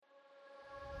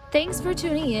Thanks for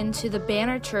tuning in to the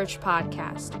Banner Church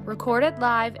podcast, recorded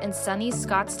live in sunny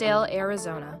Scottsdale,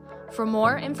 Arizona. For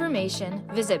more information,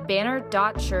 visit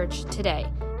banner.church today.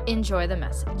 Enjoy the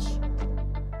message.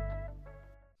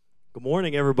 Good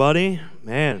morning, everybody.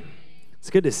 Man, it's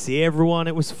good to see everyone.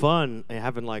 It was fun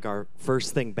having like our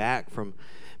first thing back from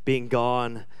being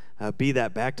gone. Be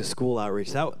that back to school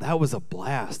outreach. That was a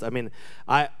blast. I mean,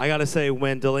 I got to say,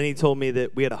 when Delaney told me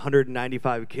that we had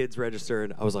 195 kids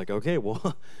registered, I was like, okay,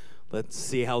 well, let's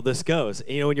see how this goes. And,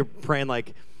 you know, when you're praying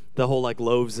like the whole like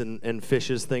loaves and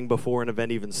fishes thing before an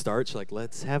event even starts, like,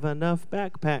 let's have enough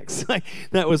backpacks. Like,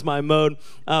 that was my mode.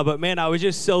 But man, I was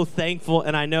just so thankful,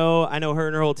 and I know her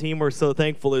and her whole team were so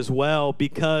thankful as well,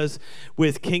 because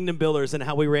with Kingdom Builders and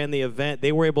how we ran the event,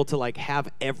 they were able to like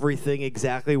have everything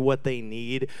exactly what they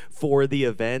need for the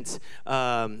event.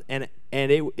 And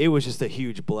it was just a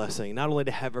huge blessing, not only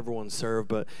to have everyone serve,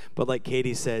 but like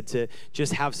Katie said, to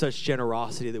just have such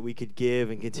generosity that we could give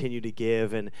and continue to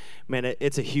give. And man,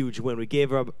 it's a huge win. We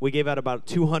gave out about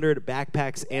 200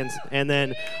 backpacks and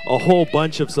then a whole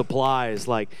bunch of supplies,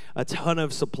 like a ton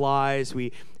of supplies.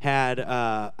 We had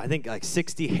I think like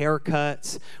 60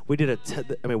 haircuts. We did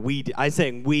I'm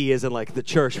saying we as in like the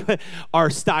church, but our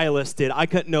stylist did. I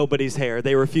cut nobody's hair.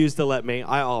 They refused to let me.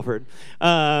 I offered.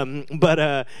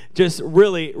 But just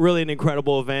really, really an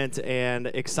incredible event, and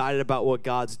excited about what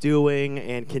God's doing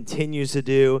and continues to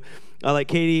do. Like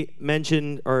Katie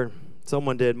mentioned, or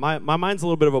someone did, my mind's a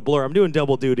little bit of a blur. I'm doing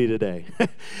double duty today.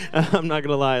 I'm not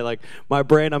gonna lie, like my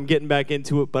brain, I'm getting back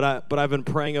into it, but I've been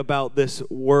praying about this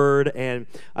word, and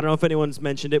I don't know if anyone's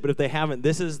mentioned it, but if they haven't,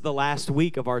 this is the last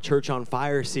week of our Church on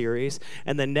Fire series,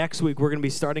 and then next week we're gonna be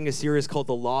starting a series called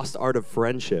The Lost Art of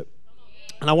Friendship.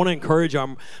 And I want to encourage you,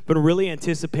 I've been really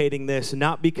anticipating this,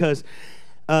 not because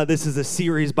this is a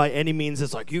series by any means.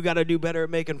 It's like, you got to do better at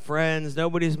making friends.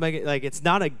 Nobody's making, like, it's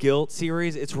not a guilt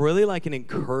series. It's really like an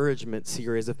encouragement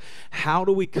series of how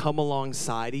do we come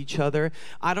alongside each other.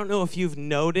 I don't know if you've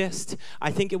noticed, I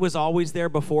think it was always there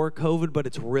before COVID, but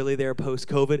it's really there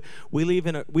post-COVID. We live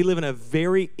in a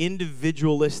very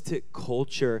individualistic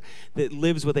culture that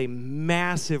lives with a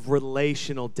massive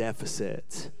relational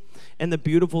deficit. And the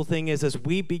beautiful thing is, as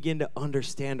we begin to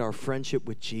understand our friendship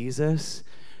with Jesus,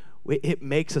 it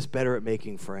makes us better at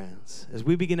making friends. As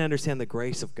we begin to understand the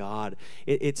grace of God,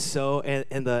 it's so,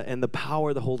 and the power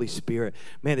of the Holy Spirit,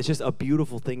 man, it's just a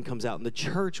beautiful thing comes out. And the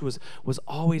church was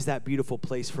always that beautiful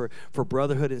place for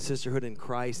brotherhood and sisterhood in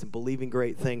Christ and believing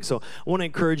great things. So I want to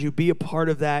encourage you, be a part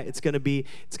of that. It's gonna be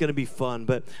fun.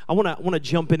 But I want to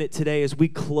jump in it today as we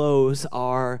close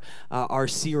our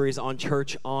series on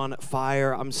Church on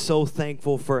Fire. I'm so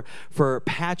thankful for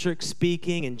Patrick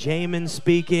speaking and Jamin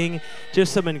speaking,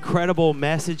 just some incredible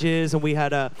messages, and we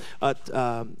had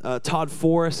Todd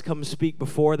Forrest come speak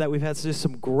before that. We've had just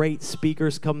some great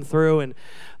speakers come through, and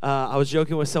I was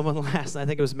joking with someone last night, I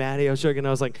think it was Maddie, I was joking, I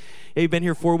was like, hey, you've been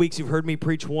here 4 weeks, you've heard me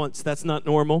preach once, that's not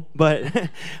normal, but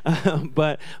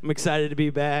but I'm excited to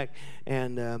be back,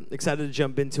 and excited to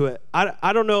jump into it.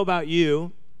 I don't know about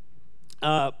you,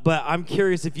 but I'm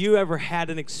curious if you ever had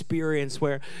an experience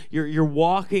where you're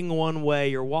walking one way,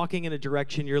 you're walking in a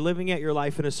direction, you're living out your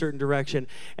life in a certain direction,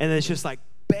 and it's just like,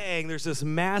 bang, there's this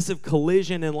massive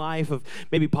collision in life of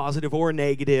maybe positive or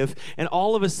negative, and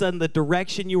all of a sudden the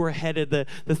direction you were headed,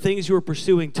 the things you were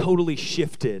pursuing totally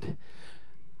shifted.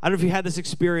 I don't know if you had this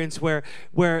experience where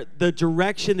the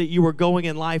direction that you were going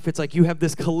in life, it's like you have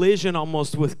this collision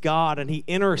almost with God, and He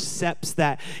intercepts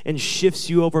that and shifts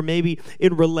you over, maybe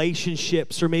in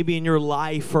relationships, or maybe in your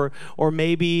life, or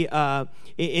maybe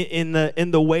in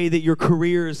the way that your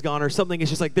career has gone or something.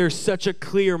 It's just like there's such a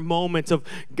clear moment of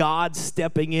God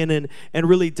stepping in and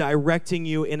really directing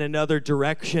you in another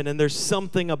direction. And there's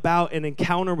something about an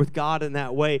encounter with God in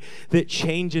that way that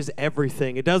changes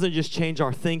everything. It doesn't just change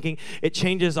our thinking, it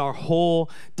changes our whole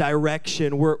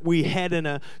direction. We head in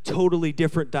a totally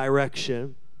different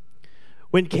direction.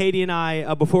 When Katie and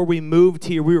I, before we moved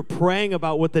here, we were praying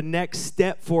about what the next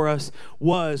step for us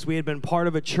was. We had been part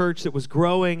of a church that was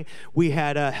growing. We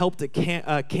had helped a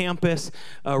campus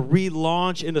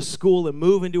relaunch into school and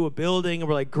move into a building. And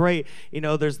we're like, great, you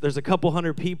know, there's a couple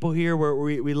hundred people here where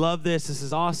we love this. This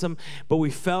is awesome. But we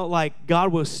felt like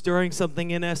God was stirring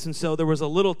something in us. And so there was a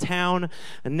little town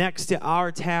next to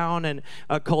our town and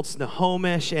called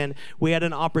Snohomish. And we had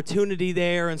an opportunity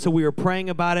there. And so we were praying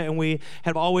about it. And we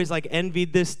have always like envied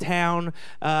envied this town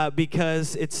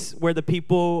because it's where the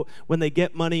people, when they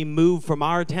get money, move from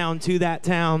our town to that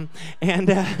town.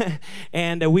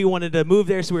 And we wanted to move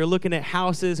there, so we were looking at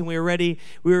houses, and we were ready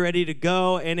to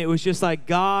go. And it was just like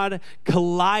God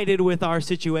collided with our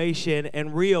situation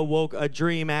and reawoke a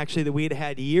dream, actually, that we had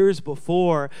had years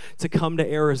before to come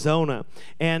to Arizona.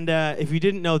 And if you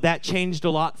didn't know, that changed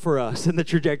a lot for us in the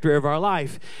trajectory of our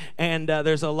life. And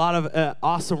there's a lot of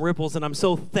awesome ripples, and I'm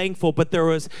so thankful. But there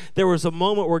was a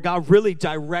moment where God really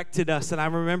directed us, and I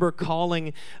remember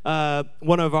calling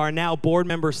one of our now board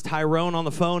members, Tyrone, on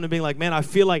the phone and being like, man, I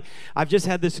feel like I've just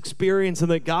had this experience,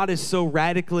 and that God is so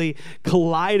radically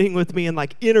colliding with me and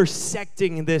like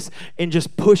intersecting this and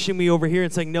just pushing me over here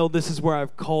and saying, no, this is where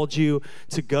I've called you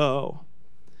to go.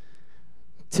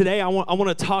 Today, I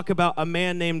want to talk about a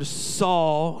man named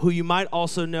Saul, who you might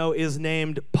also know is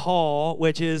named Paul,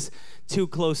 which is too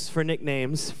close for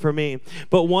nicknames for me.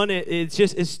 But one,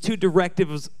 it's two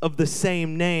directives of the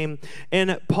same name.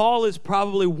 And Paul is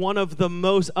probably one of the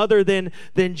most, other than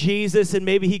Jesus, and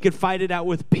maybe he could fight it out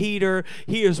with Peter.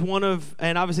 He is one of,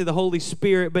 and obviously the Holy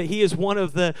Spirit, but he is one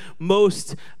of the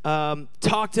most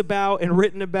talked about and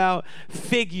written about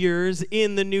figures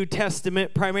in the New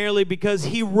Testament, primarily because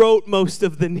he wrote most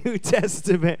of the New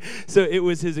Testament. So it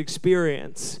was his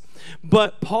experience.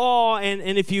 But Paul, and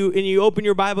if you open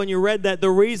your Bible and you read that,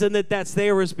 the reason that that's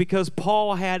there is because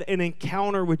Paul had an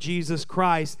encounter with Jesus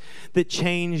Christ that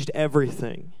changed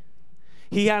everything.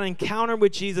 He had an encounter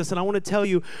with Jesus, and I want to tell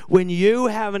you, when you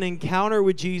have an encounter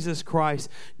with Jesus Christ,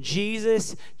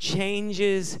 Jesus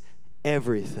changes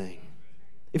everything.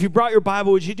 If you brought your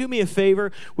Bible, would you do me a favor?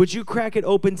 Would you crack it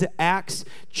open to Acts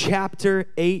chapter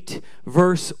 8,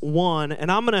 verse 1?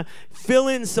 And I'm going to fill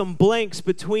in some blanks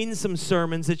between some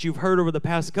sermons that you've heard over the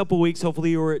past couple weeks.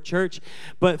 Hopefully you were at church.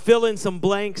 But fill in some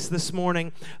blanks this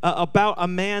morning about a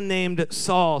man named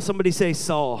Saul. Somebody say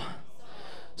Saul.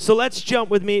 So let's jump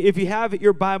with me, if you have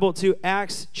your Bible, to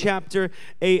Acts chapter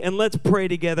 8, and let's pray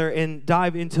together and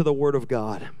dive into the Word of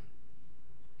God.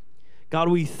 God,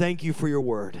 we thank you for your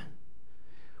Word.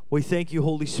 We thank you,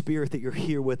 Holy Spirit, that you're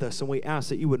here with us, and we ask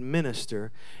that you would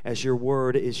minister as your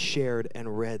word is shared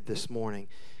and read this morning.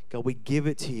 God, we give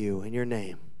it to you in your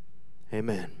name.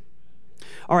 Amen.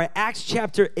 All right, Acts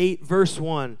chapter 8, verse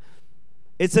 1.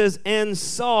 It says, and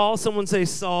Saul, someone say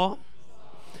Saul.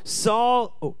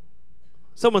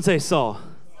 Someone say Saul.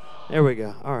 There we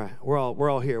go. All right, we're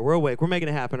all here. We're awake. We're making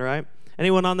it happen, right?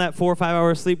 Anyone on that 4 or 5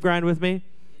 hour sleep grind with me?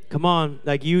 Come on,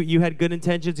 like you had good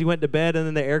intentions, you went to bed, and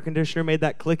then the air conditioner made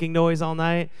that clicking noise all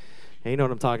night. And you know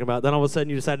what I'm talking about. Then all of a sudden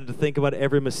you decided to think about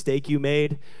every mistake you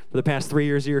made for the past 3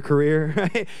 years of your career,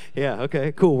 right? Yeah,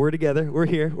 okay, cool, we're together. We're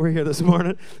here this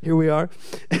morning. Here we are.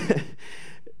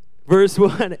 Verse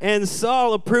 1, and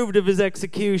Saul approved of his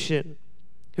execution.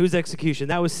 Whose execution?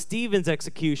 That was Stephen's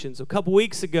execution. So a couple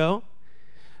weeks ago,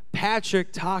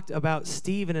 Patrick talked about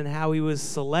Stephen and how he was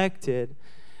selected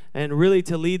and really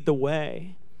to lead the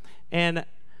way. And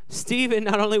Stephen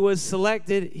not only was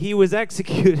selected, he was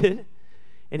executed,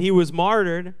 and he was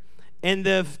martyred. And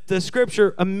the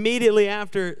scripture immediately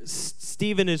after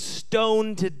Stephen is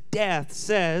stoned to death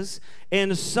says,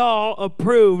 and Saul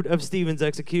approved of Stephen's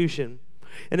execution.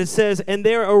 And it says, and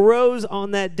there arose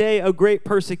on that day a great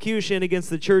persecution against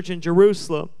the church in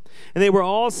Jerusalem. And they were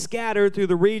all scattered through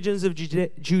the regions of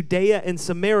Judea and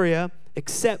Samaria,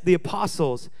 except the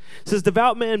apostles. It says,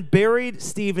 devout men buried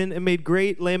Stephen and made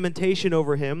great lamentation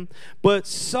over him. But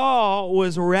Saul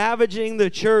was ravaging the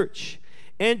church.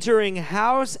 Entering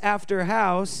house after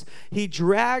house, he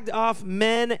dragged off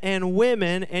men and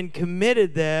women and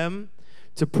committed them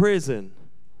to prison.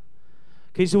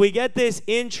 Okay, so we get this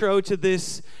intro to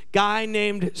this guy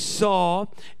named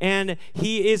Saul, and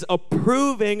he is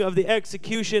approving of the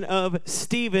execution of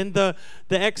Stephen. The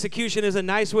execution is a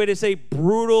nice way to say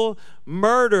brutal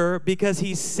murder because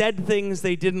he said things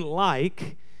they didn't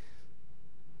like.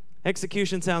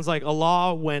 Execution sounds like a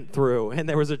law went through and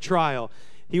there was a trial.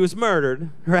 He was murdered,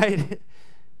 right?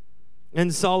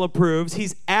 And Saul approves.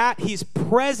 He's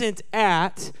present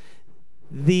at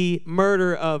the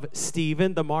murder of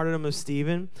Stephen, the martyrdom of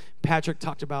Stephen. Patrick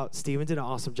talked about Stephen, did an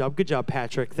awesome job. Good job,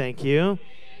 Patrick. Thank you.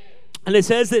 And it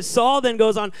says that Saul then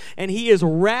goes on and he is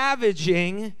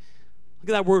ravaging. Look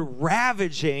at that word,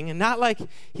 ravaging, and not like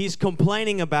he's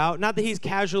complaining about, not that he's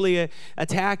casually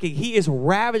attacking. He is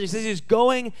ravaging. It says he's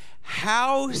going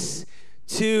house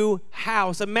to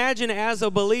house. Imagine as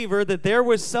a believer that there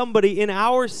was somebody in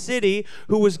our city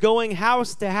who was going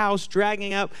house to house,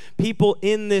 dragging up people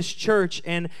in this church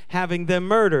and having them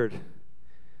murdered.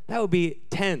 That would be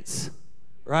tense,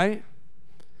 right?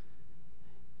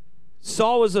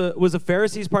 Saul was a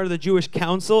Pharisee, he's part of the Jewish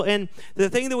council, and the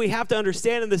thing that we have to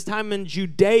understand in this time in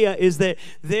Judea is that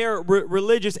they're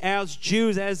religious as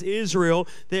Jews, as Israel,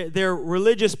 their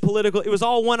religious, political, it was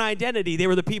all one identity. They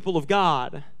were the people of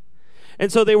God.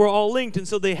 And so they were all linked, and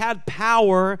so they had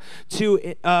power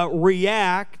to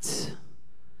react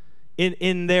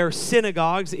in their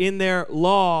synagogues, in their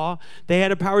law. They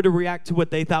had a power to react to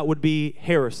what they thought would be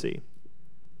heresy.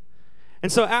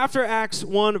 And so after Acts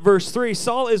 1, verse 3,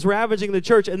 Saul is ravaging the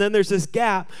church, and then there's this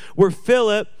gap where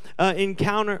Philip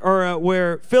encounters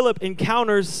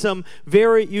some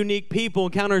very unique people,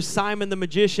 encounters Simon the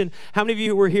magician. How many of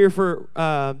you were here for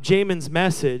Jamin's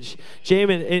message?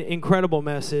 Jamin, incredible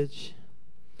message.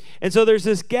 And so there's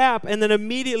this gap, and then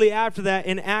immediately after that,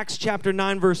 in Acts chapter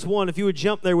 9, verse 1, if you would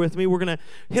jump there with me, we're going to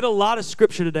hit a lot of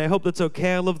scripture today. I hope that's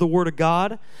okay. I love the Word of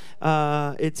God.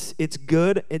 It's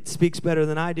good. It speaks better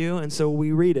than I do, and so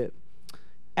we read it.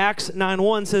 Acts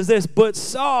 9:1 says this, but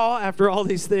Saul, after all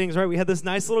these things, right, we had this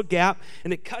nice little gap,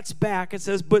 and it cuts back. It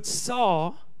says, but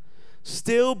Saul,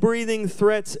 still breathing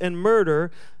threats and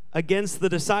murder against the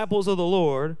disciples of the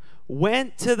Lord,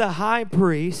 went to the high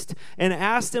priest and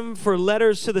asked him for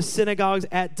letters to the synagogues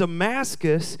at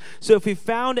Damascus, so if he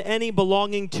found any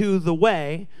belonging to the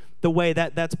way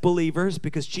that's believers,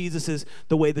 because Jesus is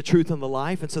the way, the truth, and the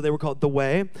life, and so they were called the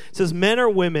way. It says, men or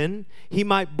women, he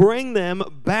might bring them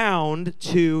bound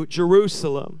to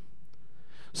Jerusalem.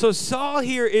 So Saul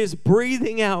here is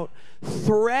breathing out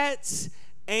threats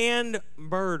and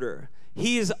murder.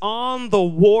 He's on the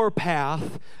war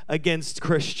path against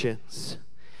Christians.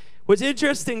 What's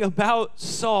interesting about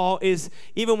Saul is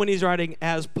even when he's writing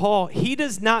as Paul, he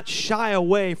does not shy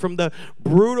away from the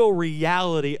brutal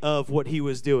reality of what he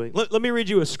was doing. Let me read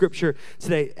you a scripture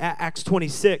today, Acts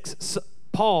 26.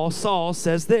 Saul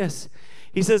says this.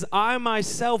 He says, I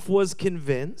myself was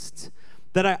convinced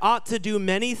that I ought to do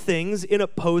many things in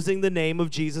opposing the name of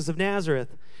Jesus of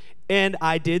Nazareth, and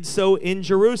I did so in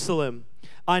Jerusalem.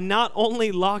 I not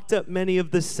only locked up many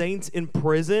of the saints in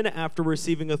prison after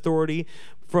receiving authority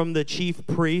from the chief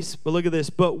priests, but look at this,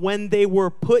 but when they were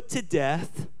put to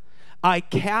death, I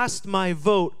cast my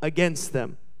vote against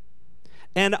them.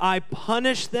 And I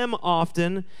punished them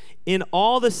often in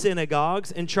all the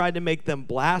synagogues and tried to make them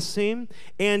blaspheme.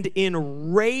 And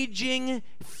in raging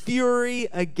fury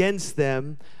against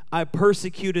them, I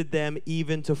persecuted them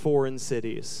even to foreign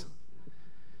cities.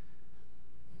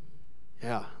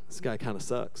 Yeah, this guy kind of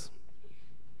sucks.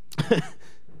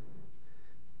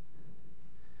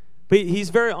 But he's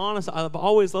very honest. I've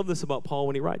always loved this about Paul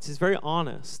when he writes. He's very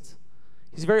honest.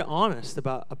 He's very honest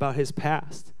about his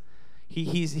past.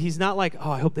 He's not like,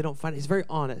 oh, I hope they don't find it. He's very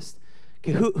honest.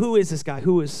 Okay, who is this guy?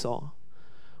 Who is Saul?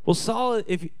 Well, Saul,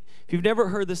 if you've never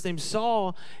heard this name,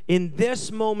 Saul, in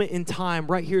this moment in time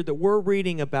right here that we're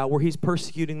reading about where he's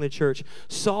persecuting the church,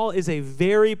 Saul is a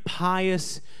very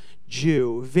pious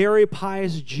Jew, very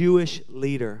pious Jewish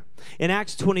leader. In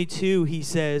Acts 22,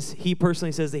 he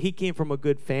personally says that he came from a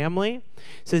good family.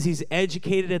 Says he's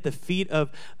educated at the feet of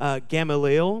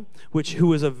Gamaliel, who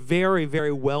was a very,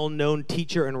 very well-known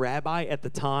teacher and rabbi at the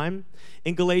time.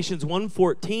 In Galatians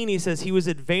 1:14, he says he was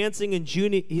advancing in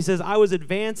I was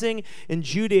advancing in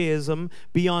Judaism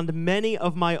beyond many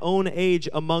of my own age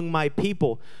among my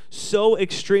people. So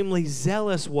extremely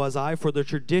zealous was I for the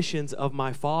traditions of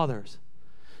my fathers.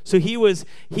 So he was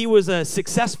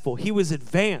successful. He was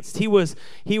advanced. He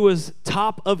was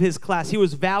top of his class. He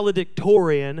was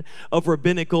valedictorian of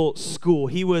rabbinical school.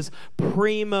 He was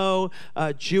primo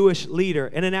Jewish leader.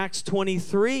 And in Acts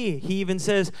 23, he even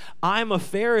says, I'm a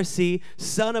Pharisee,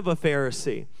 son of a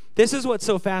Pharisee. This is what's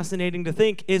so fascinating to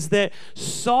think is that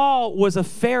Saul was a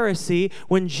Pharisee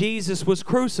when Jesus was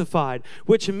crucified,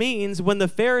 which means when the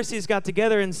Pharisees got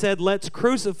together and said, let's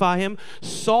crucify him,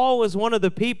 Saul was one of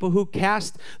the people who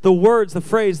cast the words, the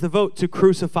phrase, the vote to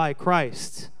crucify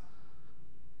Christ.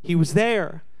 He was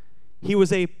there. He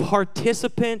was a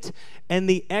participant in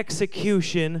the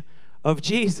execution of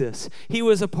Jesus. He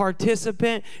was a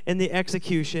participant in the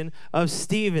execution of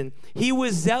Stephen. He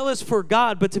was zealous for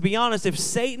God, but to be honest, if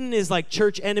Satan is like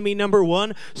church enemy number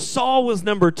one, Saul was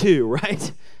number two,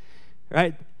 right?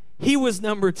 Right? He was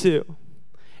number two.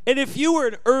 And if you were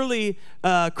an early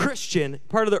Christian,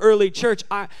 part of the early church,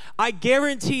 I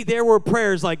guarantee there were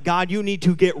prayers like, God, you need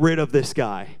to get rid of this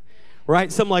guy.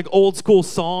 Right? Some like old school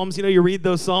Psalms. You know, you read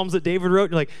those Psalms that David wrote,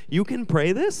 and you're like, you can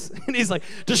pray this? And he's like,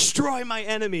 destroy my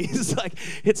enemies. Like,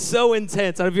 it's so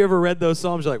intense. I don't know if you ever read those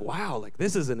Psalms. You're like, wow, like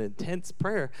this is an intense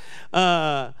prayer.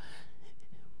 But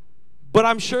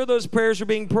I'm sure those prayers are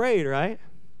being prayed, right?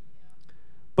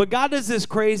 But God does this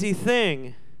crazy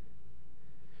thing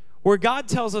where God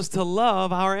tells us to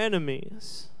love our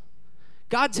enemies.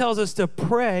 God tells us to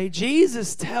pray.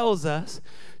 Jesus tells us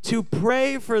to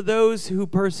pray for those who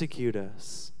persecute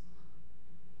us.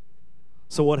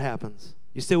 So what happens?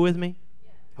 You still with me?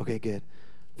 Okay, good.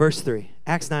 Verse 3,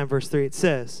 Acts 9, verse 3, it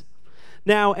says,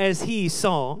 "Now as he,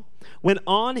 Saul, went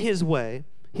on his way,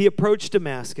 he approached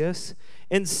Damascus,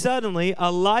 and suddenly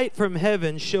a light from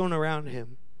heaven shone around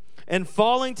him. And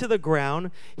falling to the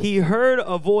ground, he heard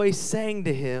a voice saying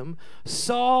to him,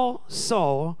 'Saul,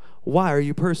 Saul, why are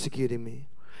you persecuting me?'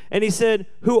 And he said,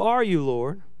 'Who are you,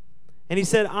 Lord?' And he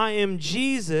said, 'I am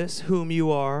Jesus whom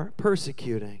you are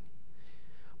persecuting.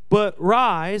 But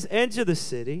rise, enter the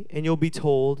city, and you'll be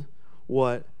told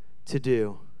what to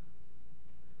do.'"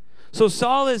 So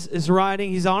Saul is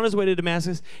riding. He's on his way to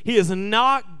Damascus. He is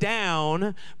knocked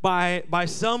down by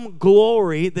some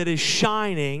glory that is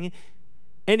shining.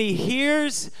 And he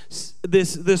hears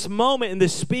this moment and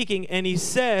this speaking, and he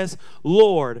says,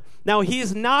 "Lord." Now, he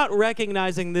is not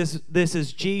recognizing this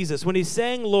as Jesus. When he's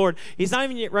saying Lord, he's not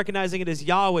even yet recognizing it as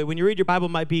Yahweh. When you read your Bible,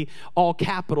 it might be all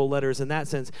capital letters in that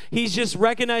sense. He's just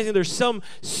recognizing there's some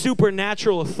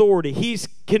supernatural authority. He's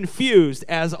confused,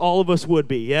 as all of us would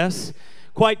be, yes?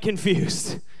 Quite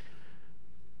confused.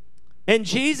 And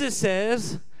Jesus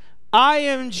says, "I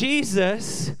am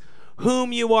Jesus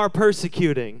whom you are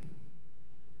persecuting."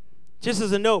 Just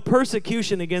as a note,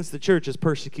 persecution against the church is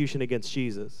persecution against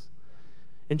Jesus.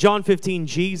 In John 15,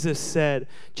 Jesus said,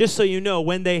 "Just so you know,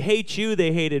 when they hate you,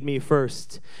 they hated me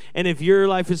first. And if your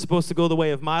life is supposed to go the way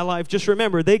of my life, just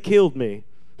remember, they killed me."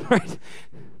 Right?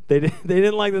 They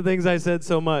didn't like the things I said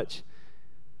so much.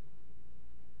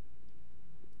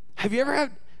 Have you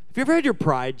ever had your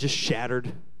pride just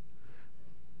shattered?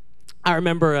 I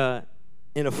remember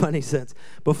in a funny sense,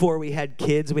 before we had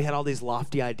kids, we had all these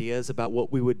lofty ideas about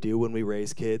what we would do when we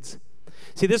raise kids.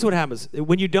 See, this is what happens.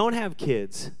 When you don't have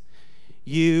kids,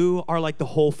 you are like the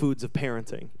Whole Foods of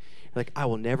parenting. You're like, I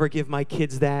will never give my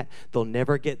kids that. They'll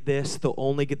never get this. They'll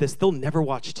only get this. They'll never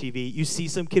watch TV. You see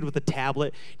some kid with a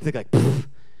tablet, you think like, poof,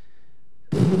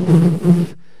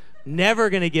 poof, never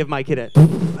going to give my kid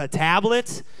a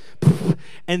tablet. Poof.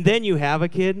 And then you have a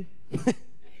kid.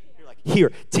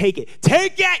 Here, take it,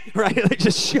 right? Like,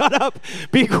 just shut up,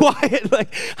 be quiet.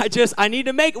 Like,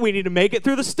 we need to make it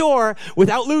through the store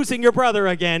without losing your brother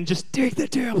again. Just take the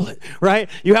tablet, right?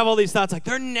 You have all these thoughts like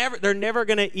they're never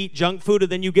gonna eat junk food,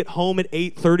 and then you get home at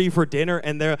 8:30 for dinner,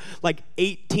 and they're like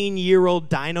 18-year-old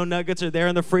Dino Nuggets are there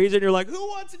in the freezer, and you're like, who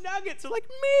wants nuggets? They're like,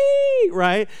 me,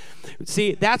 right?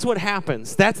 See, that's what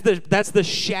happens. That's the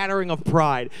shattering of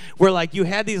pride, where like you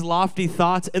had these lofty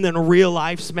thoughts, and then real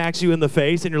life smacks you in the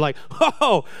face, and you're like,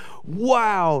 oh,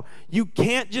 wow, you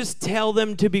can't just tell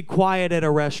them to be quiet at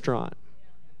a restaurant.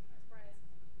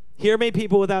 Hear me,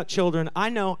 people without children. I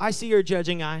know. I see your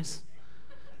judging eyes.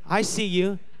 I see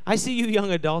you. I see you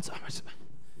young adults.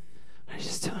 I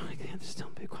just tell them to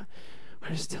be quiet. I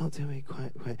just tell them to be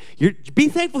quiet. Be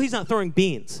thankful he's not throwing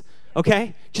beans,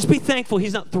 okay? Just be thankful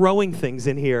he's not throwing things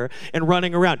in here and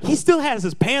running around. He still has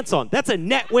his pants on. That's a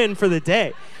net win for the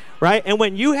day. Right? And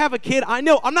when you have a kid, I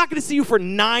know I'm not going to see you for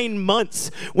 9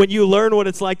 months when you learn what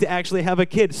it's like to actually have a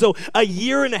kid. So a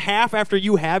year and a half after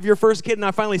you have your first kid and I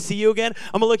finally see you again,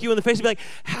 I'm going to look you in the face and be like,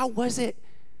 how was it?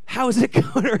 How is it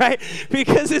going, right?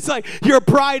 Because it's like your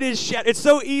pride is shattered. It's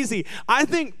so easy. I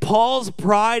think Paul's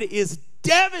pride is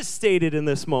devastated in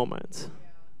this moment.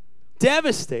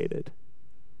 Devastated.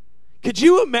 Could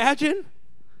you imagine?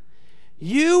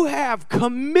 You have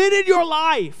committed your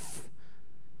life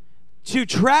to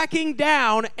tracking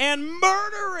down and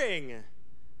murdering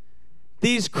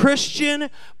these Christian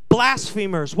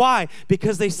blasphemers. Why?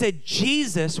 Because they said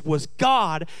Jesus was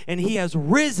God and he has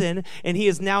risen and he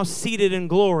is now seated in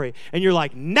glory. And you're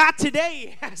like, not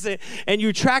today he hasn't. And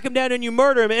you track him down and you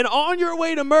murder him. And on your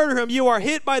way to murder him, you are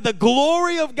hit by the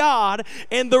glory of God,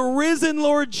 and the risen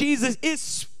Lord Jesus is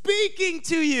speaking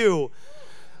to you.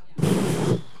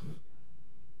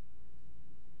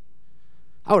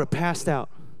 I would have passed out.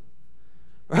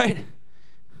 Right?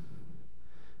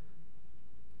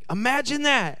 Imagine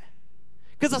that.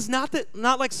 Because it's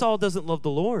not like Saul doesn't love the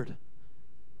Lord.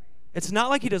 It's not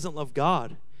like he doesn't love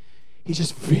God. He's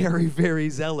just very, very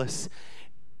zealous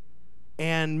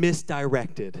and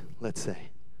misdirected, let's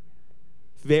say.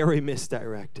 Very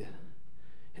misdirected.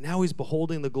 And now he's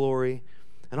beholding the glory.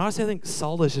 And honestly, I think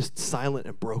Saul is just silent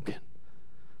and broken.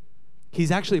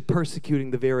 He's actually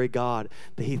persecuting the very God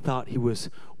that he thought he was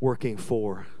working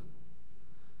for.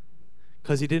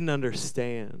 Because he didn't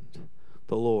understand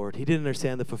the Lord. He didn't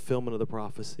understand the fulfillment of the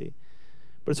prophecy.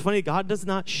 But it's funny, God does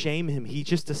not shame him. He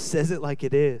just says it like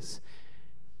it is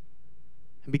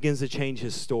and begins to change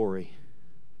his story.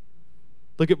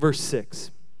 Look at verse 6.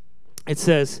 It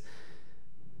says,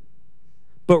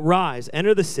 But rise,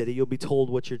 enter the city, you'll be told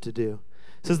what you're to do.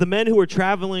 It says, the men who were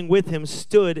traveling with him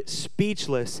stood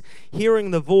speechless,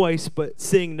 hearing the voice, but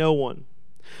seeing no one.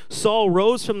 Saul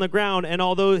rose from the ground, and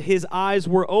although his eyes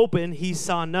were open, he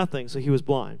saw nothing, so he was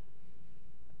blind.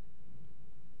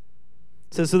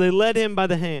 It says, so they led him by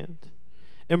the hand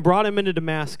and brought him into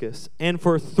Damascus. And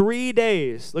for 3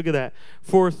 days, look at that,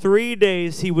 for 3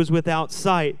 days he was without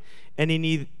sight, and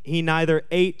he neither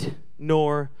ate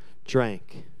nor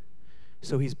drank.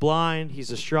 So he's blind, he's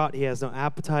distraught, he has no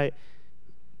appetite.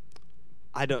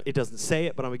 It doesn't say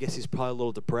it, but I'm gonna guess he's probably a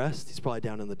little depressed. He's probably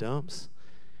down in the dumps.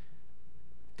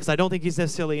 Because I don't think he's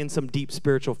necessarily in some deep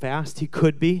spiritual fast. He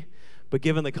could be, but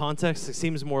given the context, it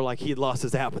seems more like he had lost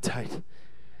his appetite.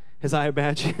 As I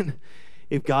imagine,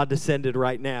 if God descended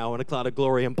right now in a cloud of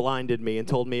glory and blinded me and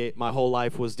told me my whole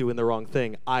life was doing the wrong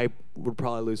thing, I would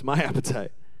probably lose my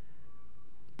appetite.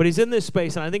 But he's in this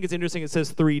space, and I think it's interesting. It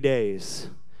says 3 days.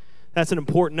 That's an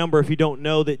important number if you don't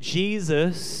know that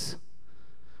Jesus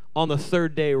on the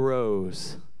third day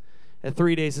rose. And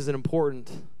 3 days is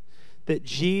important. That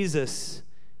Jesus,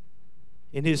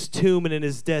 in his tomb and in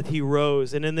his death, he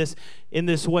rose. And in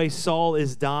this way, Saul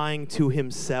is dying to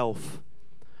himself.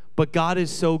 But God is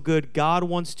so good. God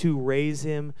wants to raise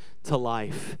him to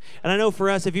life. And I know for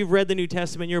us, if you've read the New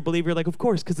Testament, you're a believer, you're like, of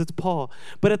course, because it's Paul.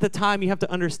 But at the time, you have to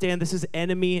understand this is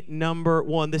enemy number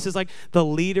one. This is like the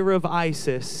leader of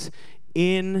ISIS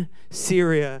in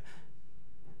Syria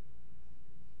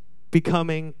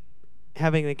having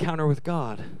an encounter with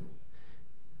God.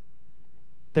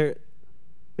 They're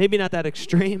maybe not that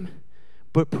extreme,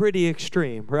 but pretty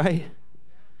extreme, right?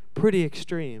 Pretty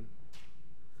extreme.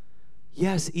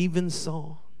 Yes, even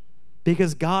Saul.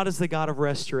 Because God is the God of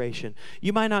restoration.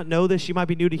 You might not know this. You might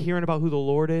be new to hearing about who the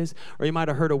Lord is, or you might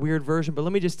have heard a weird version, but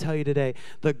let me just tell you today,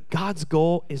 God's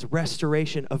goal is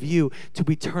restoration of you to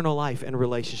eternal life and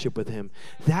relationship with him.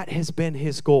 That has been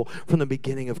his goal from the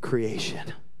beginning of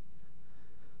creation.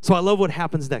 So I love what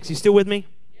happens next. You still with me?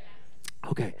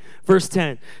 Yes. Okay. Verse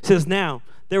 10 says, now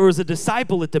there was a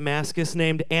disciple at Damascus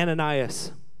named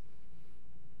Ananias.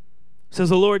 It says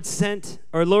the Lord said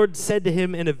to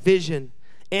him in a vision,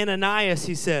 Ananias,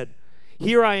 he said,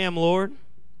 here I am, Lord.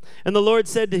 And the Lord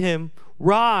said to him,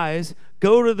 rise,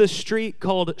 go to the street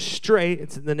called Straight,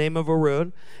 it's in the name of a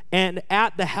road, and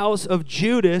at the house of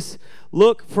Judas,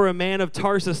 look for a man of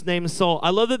Tarsus named Saul. I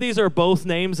love that these are both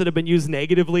names that have been used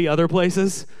negatively other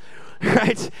places,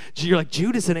 right? You're like,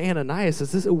 Judas and Ananias,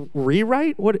 is this a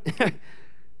rewrite? What? It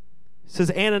says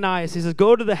Ananias, he says,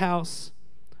 go to the house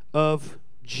of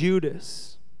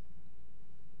Judas.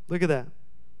 Look at that.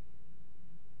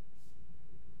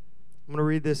 I'm going to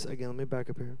read this again. Let me back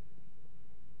up here.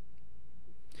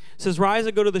 It says, rise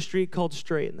and go to the street called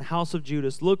Straight in the house of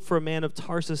Judas. Look for a man of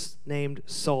Tarsus named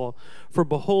Saul. For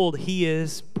behold, he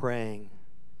is praying.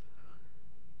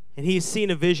 And he has seen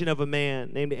a vision of a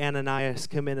man named Ananias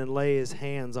come in and lay his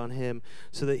hands on him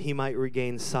so that he might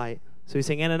regain sight. So he's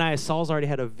saying, Ananias, Saul's already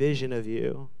had a vision of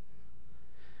you.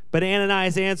 But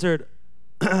Ananias answered,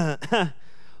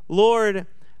 Lord,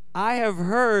 I have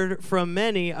heard from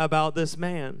many about this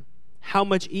man, how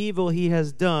much evil he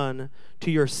has done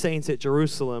to your saints at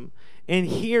Jerusalem. And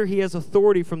here he has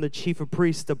authority from the chief of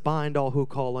priests to bind all who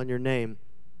call on your name.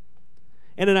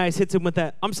 Ananias hits him with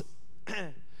that.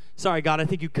 Sorry, God, I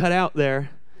think you cut out there.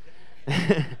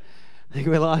 I think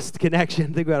we lost connection. I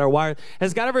think we got our wire.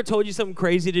 Has God ever told you something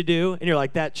crazy to do? And you're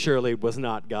like, that surely was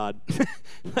not God.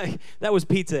 Like, that was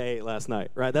pizza I ate last night,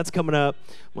 right? That's coming up.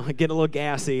 I'm getting a little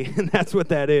gassy, and that's what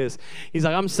that is. He's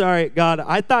like, I'm sorry, God.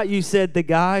 I thought you said the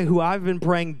guy who I've been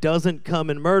praying doesn't come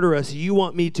and murder us. You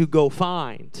want me to go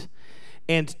find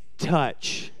and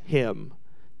touch him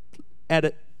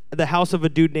at the house of a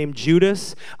dude named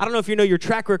Judas. I don't know if you know your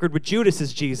track record with Judas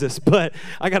is Jesus, but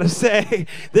I got to say,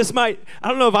 I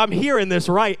don't know if I'm hearing this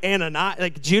right,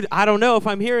 Jude, I don't know if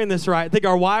I'm hearing this right. I think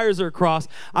our wires are crossed.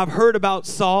 I've heard about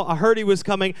Saul. I heard he was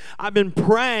coming. I've been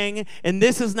praying, and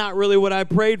this is not really what I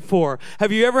prayed for.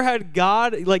 Have you ever had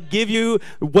God give you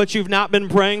what you've not been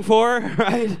praying for,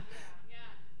 right? Yeah.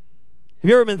 Have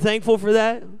you ever been thankful for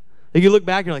that? You look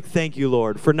back and you're like, thank you,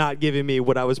 Lord, for not giving me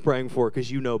what I was praying for because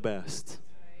you know best.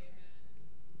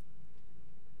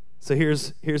 So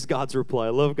here's God's reply. I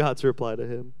love God's reply to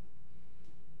him.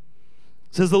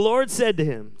 It says, the Lord said to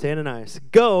him, to Ananias,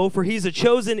 go, for he's a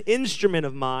chosen instrument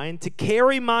of mine to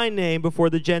carry my name before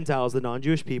the Gentiles, the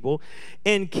non-Jewish people,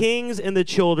 and kings and the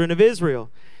children of Israel.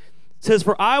 It says,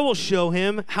 for I will show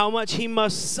him how much he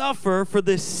must suffer for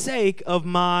the sake of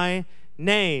my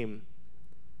name.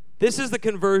 This is the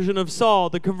conversion of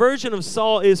Saul. The conversion of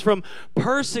Saul is from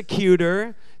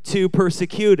persecutor to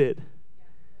persecuted.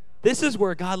 This is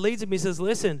where God leads him. He says,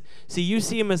 listen, see, you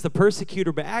see him as the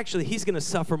persecutor, but actually he's going to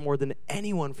suffer more than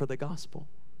anyone for the gospel.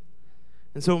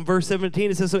 And so in verse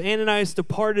 17, it says, so Ananias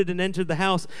departed and entered the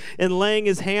house, and laying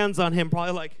his hands on him,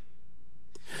 probably like,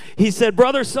 he said,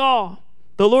 Brother Saul,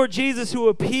 the Lord Jesus who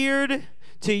appeared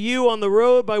to you on the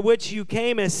road by which you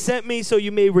came has sent me so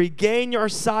you may regain your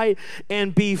sight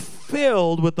and be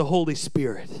filled with the Holy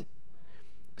Spirit. It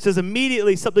says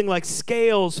immediately something like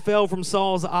scales fell from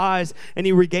Saul's eyes and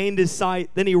he regained his sight.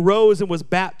 Then he rose and was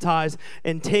baptized,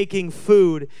 and taking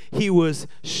food, he was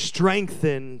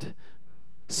strengthened.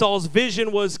 Saul's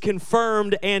vision was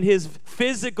confirmed and his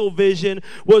physical vision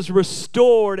was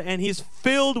restored, and he's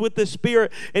filled with the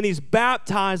Spirit, and he's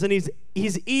baptized, and he's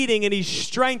eating, and he's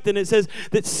strengthened. It says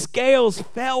that scales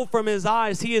fell from his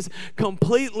eyes. He is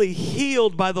completely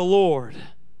healed by the Lord.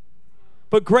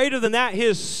 But greater than that,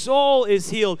 his soul is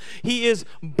healed. He is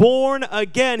born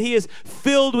again. He is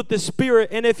filled with the Spirit.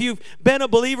 And if you've been a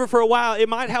believer for a while, it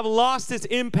might have lost its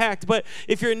impact. But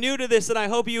if you're new to this, and I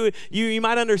hope you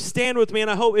might understand with me, and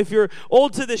I hope if you're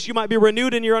old to this, you might be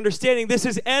renewed in your understanding. This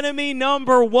is enemy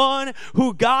number one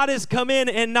who God has come in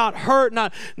and not hurt,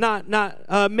 not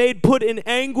made put in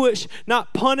anguish,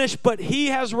 not punished, but he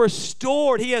has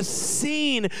restored. He has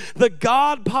seen the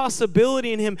God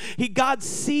possibility in him. God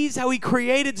sees how he created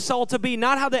Saul to be,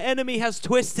 not how the enemy has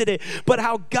twisted it, but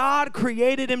how God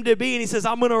created him to be. And he says,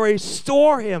 I'm going to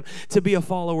restore him to be a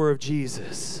follower of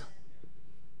Jesus.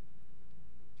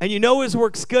 And you know his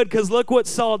work's good because look what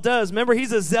Saul does. Remember,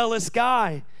 he's a zealous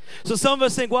guy. So some of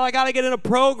us think, well, I got to get in a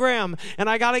program, and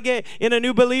I got to get in a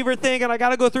new believer thing, and I got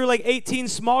to go through like 18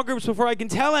 small groups before I can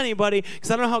tell anybody because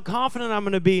I don't know how confident I'm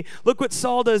going to be. Look what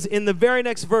Saul does in the very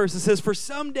next verse. It says, for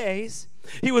some days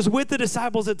he was with the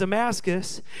disciples at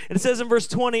Damascus, and it says in verse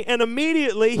 20, and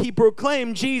immediately he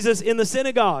proclaimed Jesus in the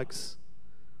synagogues.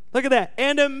 Look at that.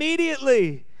 And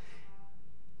immediately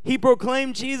he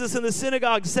proclaimed Jesus in the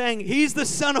synagogue, saying, he's the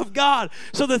Son of God.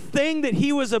 So the thing that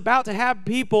he was about to have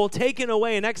people taken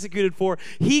away and executed for,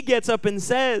 he gets up and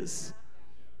says.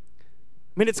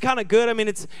 I mean, it's kind of good. I mean,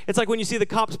 it's like when you see the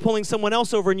cops pulling someone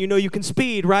else over and you know you can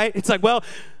speed, right? It's like, well,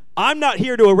 I'm not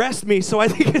here to arrest me, so I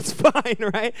think it's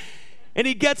fine, right? And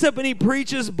he gets up and he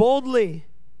preaches boldly.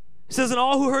 It says, and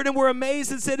all who heard him were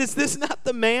amazed and said, is this not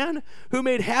the man who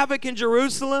made havoc in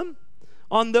Jerusalem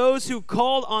on those who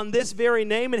called on this very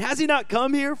name? And has he not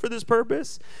come here for this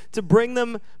purpose, to bring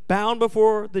them bound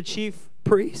before the chief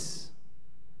priests?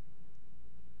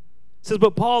 It says,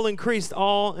 but Paul increased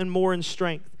all and more in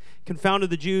strength, confounded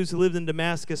the Jews who lived in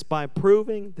Damascus by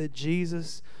proving that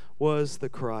Jesus was the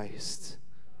Christ.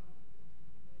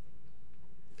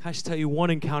 I should tell you,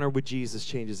 one encounter with Jesus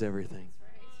changes everything.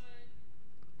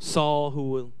 Saul,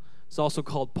 who is also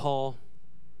called Paul,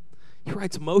 he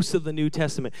writes most of the New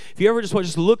Testament. If you ever just want to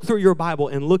just look through your Bible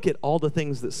and look at all the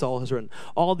things that Saul has written,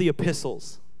 all the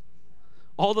epistles,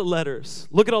 all the letters,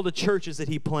 look at all the churches that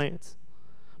he plants.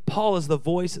 Paul is the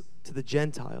voice to the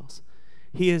Gentiles.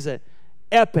 He is an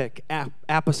epic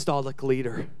apostolic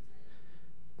leader.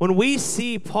 When we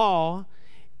see Paul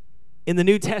in the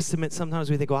New Testament, sometimes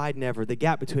we think, oh, I'd never. The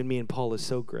gap between me and Paul is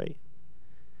so great.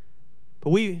 But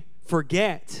we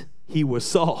forget he was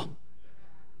Saul.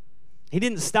 He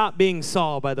didn't stop being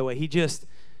Saul, by the way. He just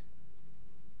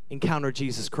encountered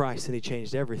Jesus Christ and he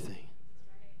changed everything.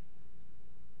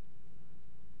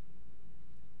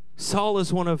 Saul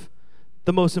is one of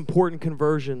the most important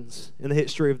conversions in the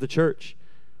history of the church.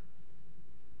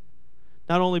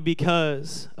 Not only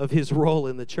because of his role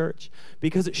in the church,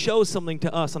 because it shows something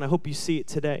to us, and I hope you see it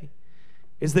today,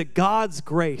 is that God's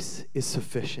grace is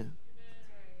sufficient.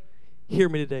 Hear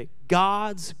me today.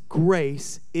 God's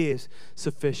grace is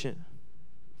sufficient.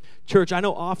 Church, I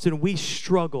know often we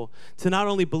struggle to not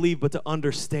only believe, but to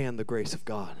understand the grace of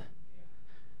God.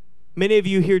 Many of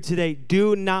you here today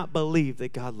do not believe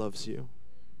that God loves you.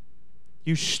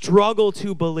 You struggle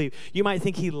to believe. You might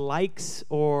think he likes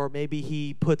or maybe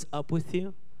he puts up with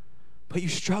you, but you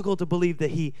struggle to believe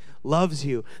that he loves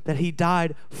you, that he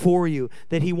died for you,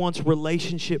 that he wants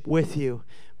relationship with you.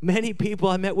 Many people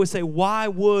I met would say, why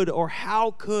would or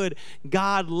how could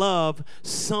God love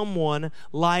someone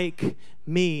like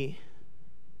me?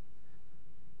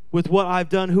 With what I've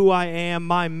done, who I am,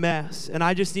 my mess. And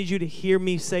I just need you to hear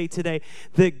me say today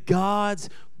that God's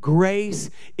grace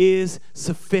is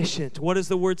sufficient. What does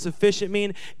the word sufficient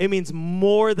mean? It means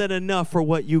more than enough for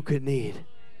what you could need.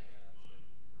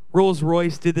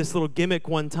 Rolls-Royce did this little gimmick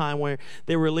one time where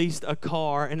they released a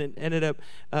car and it ended up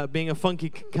being a funky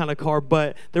kind of car,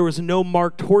 but there was no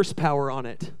marked horsepower on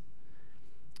it.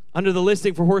 Under the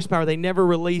listing for horsepower, they never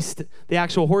released the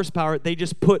actual horsepower. They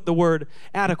just put the word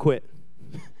adequate.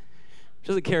 She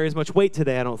doesn't carry as much weight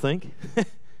today, I don't think.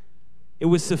 It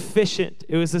was sufficient.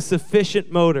 It was a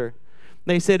sufficient motor.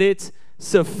 They said it's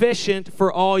sufficient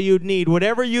for all you'd need.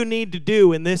 Whatever you need to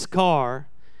do in this car,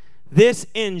 this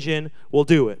engine will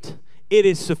do it. It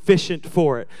is sufficient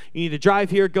for it. You need to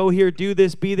drive here, go here, do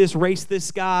this, be this, race this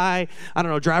guy. I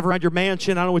don't know, drive around your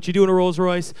mansion. I don't know what you do in a Rolls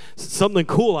Royce. Something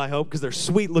cool, I hope, because they're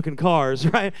sweet-looking cars,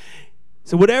 right?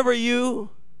 So whatever you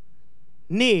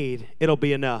need, it'll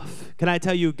be enough. Can I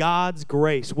tell you, God's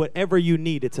grace, whatever you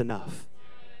need, it's enough.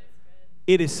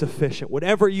 It is sufficient.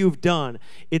 Whatever you've done,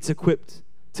 it's equipped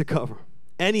to cover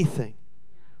anything.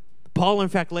 Paul, in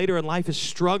fact, later in life is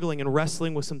struggling and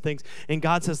wrestling with some things. And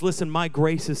God says, listen, my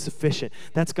grace is sufficient.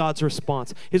 That's God's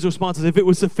response. His response is, if it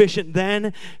was sufficient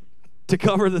then to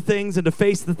cover the things and to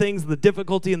face the things, the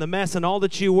difficulty and the mess and all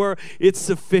that you were, it's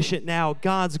sufficient now.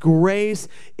 God's grace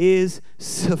is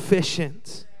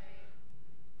sufficient.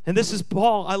 And this is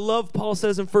Paul. I love Paul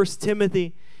says in 1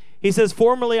 Timothy. He says,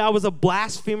 formerly I was a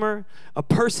blasphemer, a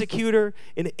persecutor,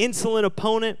 an insolent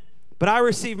opponent. But I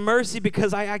received mercy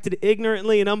because I acted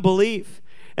ignorantly in unbelief.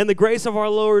 And the grace of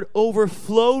our Lord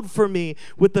overflowed for me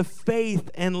with the faith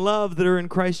and love that are in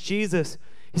Christ Jesus.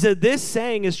 He said, this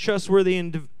saying is trustworthy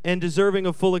and deserving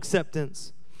of full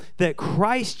acceptance, that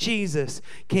Christ Jesus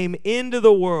came into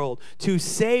the world to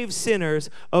save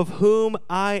sinners, of whom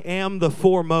I am the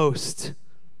foremost.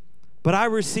 But I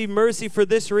received mercy for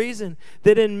this reason,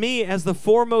 that in me, as the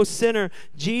foremost sinner,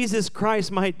 Jesus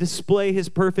Christ might display his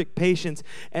perfect patience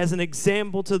as an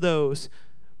example to those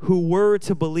who were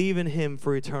to believe in him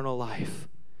for eternal life.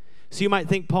 So you might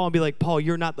think Paul and be like, Paul,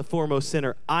 you're not the foremost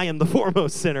sinner. I am the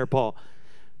foremost sinner, Paul.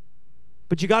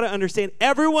 But you got to understand,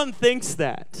 everyone thinks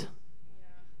that.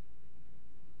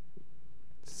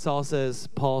 Paul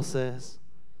says,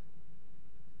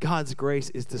 God's grace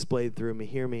is displayed through me.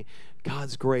 Hear me.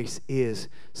 God's grace is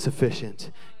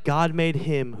sufficient. God made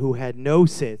him who had no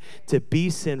sin to be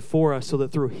sin for us so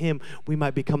that through him we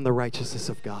might become the righteousness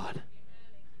of God.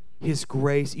 His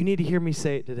grace. You need to hear me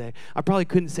say it today. I probably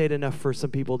couldn't say it enough for some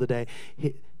people today.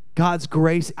 God's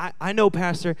grace. I know,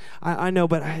 Pastor. I know,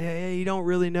 but you don't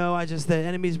really know. The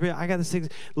enemy's real. I got this thing.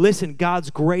 Listen, God's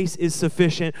grace is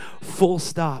sufficient. Full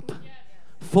stop.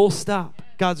 Full stop.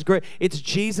 God's grace. It's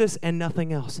Jesus and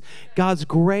nothing else. God's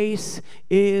grace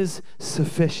is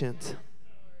sufficient.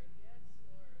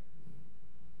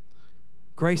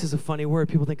 Grace is a funny word.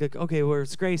 People think, like, okay, well,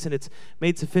 it's grace and it's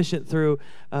made sufficient through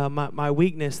my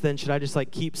weakness. Then should I just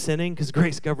keep sinning because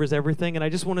grace covers everything? And I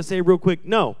just want to say real quick,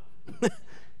 no.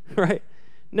 Right?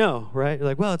 No, right? You're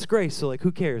like, well, it's grace, so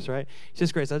who cares, right? It's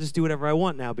just grace. I'll just do whatever I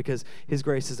want now because his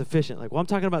grace is sufficient. I'm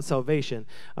talking about salvation,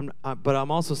 but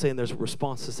I'm also saying there's a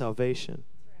response to salvation.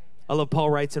 I love Paul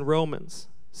writes in Romans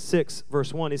 6,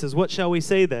 verse 1. He says, what shall we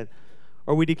say then?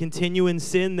 Are we to continue in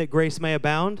sin that grace may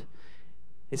abound?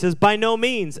 He says, by no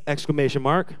means, exclamation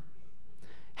mark.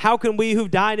 How can we who've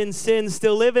died in sin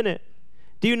still live in it?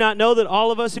 Do you not know that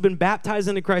all of us who've been baptized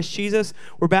into Christ Jesus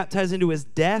were baptized into his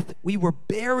death? We were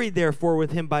buried, therefore,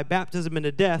 with him by baptism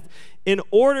into death, in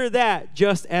order that,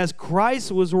 just as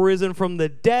Christ was risen from the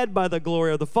dead by the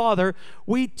glory of the Father,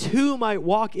 we too might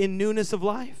walk in newness of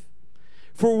life.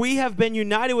 For we have been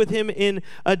united with him in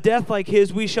a death like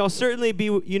his. We shall certainly be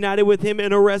united with him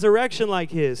in a resurrection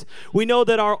like his. We know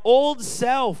that our old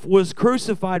self was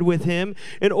crucified with him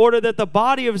in order that the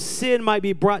body of sin might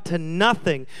be brought to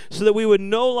nothing, so that we would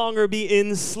no longer be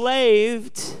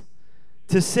enslaved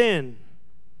to sin.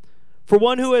 For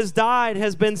one who has died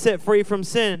has been set free from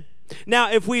sin.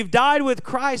 Now, if we've died with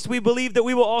Christ, we believe that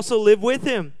we will also live with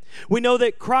him. We know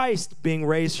that Christ, being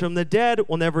raised from the dead,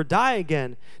 will never die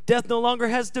again. Death no longer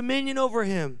has dominion over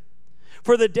him.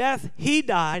 For the death he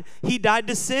died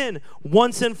to sin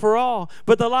once and for all.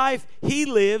 But the life he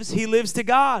lives to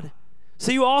God.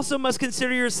 So you also must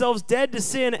consider yourselves dead to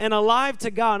sin and alive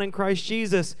to God in Christ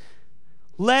Jesus.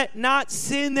 Let not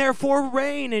sin therefore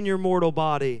reign in your mortal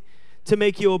body, to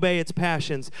make you obey its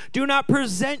passions. Do not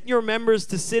present your members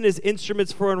to sin as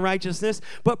instruments for unrighteousness,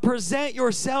 but present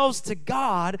yourselves to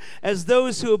God as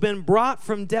those who have been brought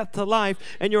from death to life,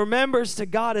 and your members to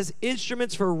God as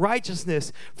instruments for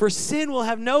righteousness. For sin will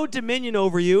have no dominion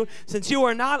over you, since you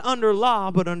are not under law,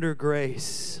 but under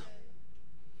grace.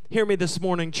 Hear me this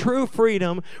morning. True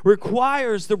freedom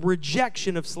requires the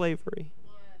rejection of slavery.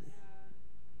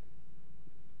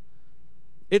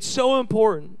 It's so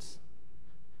important.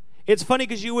 It's funny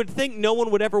because you would think no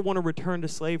one would ever want to return to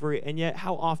slavery, and yet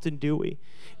how often do we?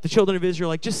 The children of Israel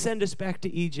are like, just send us back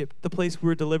to Egypt, the place we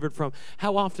were delivered from.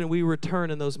 How often we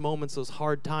return in those moments, those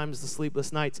hard times, the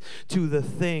sleepless nights, to the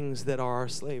things that are our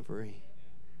slavery.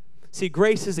 See,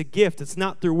 grace is a gift. It's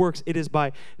not through works. It is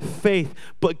by faith.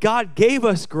 But God gave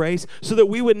us grace so that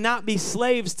we would not be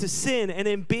slaves to sin, and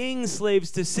in being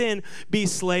slaves to sin, be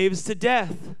slaves to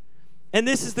death. And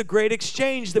this is the great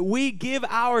exchange, that we give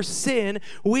our sin,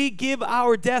 we give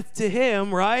our death to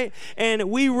him, right? And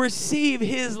we receive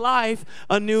his life,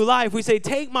 a new life. We say,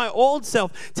 take my old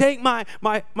self, take my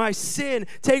sin,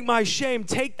 take my shame,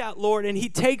 take that, Lord. And he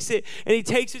takes it, and he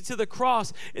takes it to the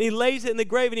cross, and he lays it in the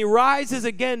grave, and he rises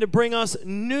again to bring us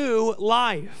new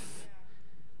life.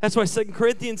 That's why 2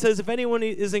 Corinthians says, if anyone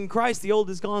is in Christ, the old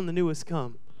is gone, the new has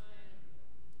come.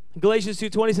 Galatians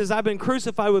 2:20 says, I've been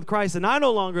crucified with Christ, and I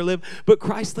no longer live, but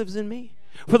Christ lives in me.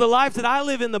 For the life that I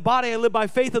live in the body, I live by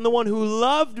faith in the one who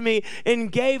loved me and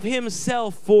gave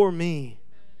himself for me.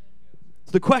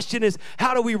 So the question is,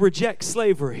 how do we reject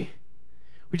slavery?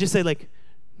 We just say, like,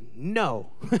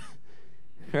 no.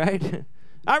 Right?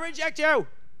 I reject you.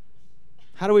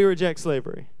 How do we reject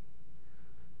slavery?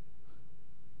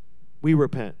 We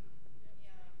repent.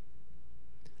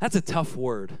 That's a tough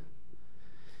word.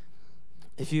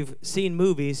 If you've seen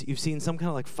movies, you've seen some kind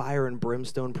of like fire and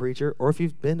brimstone preacher, or if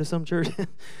you've been to some church,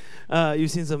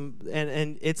 you've seen some,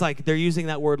 and it's like they're using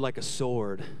that word like a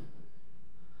sword,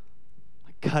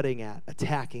 like cutting at,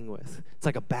 attacking with. It's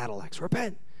like a battle axe.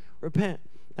 Repent, repent.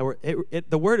 Now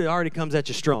the word already comes at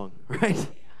you strong, right?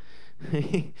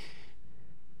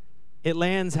 It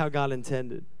lands how God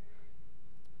intended.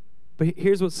 But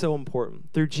here's what's so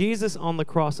important. Through Jesus on the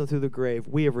cross and through the grave,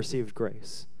 we have received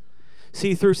grace.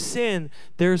 See, through sin,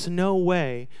 there's no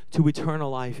way to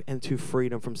eternal life and to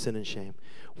freedom from sin and shame.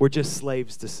 We're just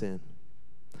slaves to sin.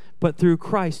 But through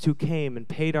Christ, who came and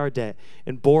paid our debt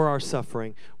and bore our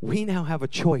suffering, we now have a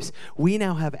choice. We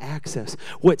now have access.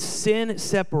 What sin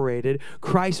separated,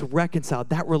 Christ reconciled.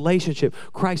 That relationship,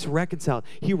 Christ reconciled.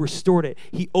 He restored it.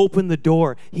 He opened the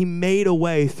door. He made a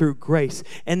way through grace.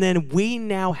 And then we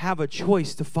now have a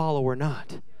choice to follow or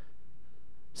not.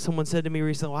 Someone said to me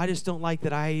recently, well, I just don't like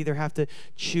that I either have to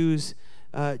choose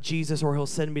Jesus or he'll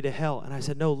send me to hell. And I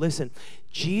said, no, listen,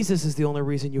 Jesus is the only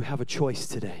reason you have a choice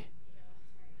today.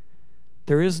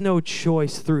 There is no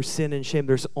choice through sin and shame.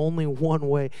 There's only one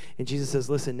way. And Jesus says,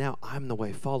 listen, now I'm the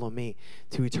way. Follow me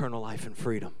to eternal life and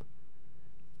freedom.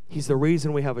 He's the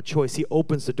reason we have a choice. He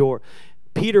opens the door.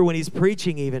 Peter, when he's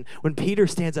preaching even, when Peter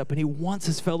stands up and he wants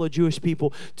his fellow Jewish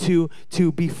people to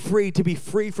be free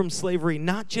from slavery,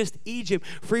 not just Egypt,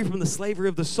 free from the slavery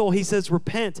of the soul, he says,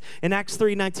 repent. In Acts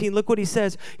 3:19, look what he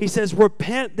says. He says,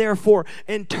 repent therefore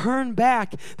and turn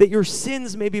back that your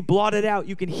sins may be blotted out.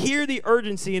 You can hear the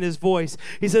urgency in his voice.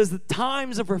 He says, the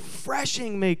times of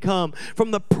refreshing may come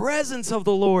from the presence of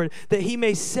the Lord, that he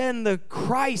may send the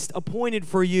Christ appointed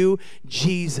for you,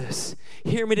 Jesus.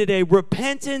 Hear me today.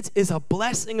 Repentance is a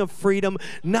blessing of freedom,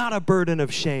 not a burden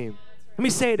of shame. Let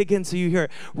me say it again so you hear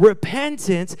it.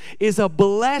 Repentance is a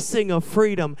blessing of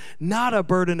freedom, not a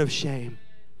burden of shame.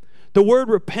 The word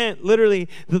repent, literally,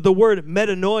 the word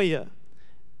metanoia,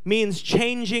 means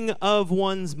changing of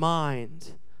one's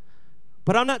mind.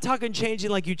 But I'm not talking changing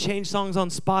like you change songs on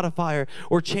Spotify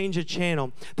or change a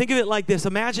channel. Think of it like this.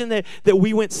 Imagine that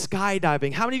we went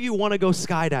skydiving. How many of you want to go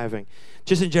skydiving?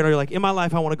 Just in general, you're like, in my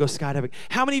life, I want to go skydiving.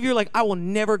 How many of you are like, I will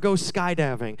never go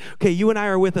skydiving? Okay, you and I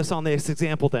are with us on this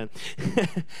example then.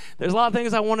 There's a lot of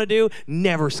things I want to do,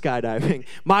 never skydiving.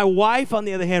 My wife, on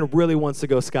the other hand, really wants to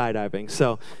go skydiving.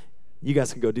 So you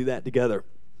guys can go do that together.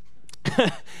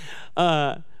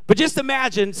 But just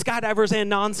imagine, skydivers and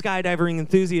non-skydiving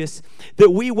enthusiasts, that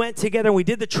we went together and we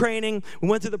did the training, we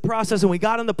went through the process, and we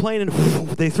got on the plane, and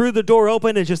they threw the door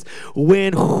open and just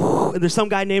wind, and there's some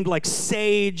guy named like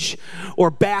Sage or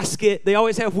Basket. They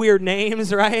always have weird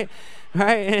names, right?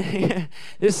 Right? And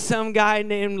there's some guy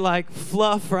named like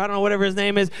Fluff, or I don't know, whatever his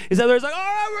name is. He's out there, he's like, all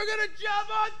right, we're going to jump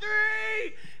on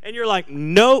 3. And you're like,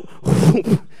 nope,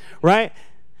 right?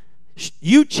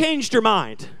 You changed your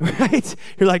mind, right?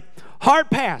 You're like,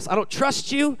 hard pass. I don't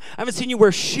trust you. I haven't seen you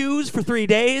wear shoes for 3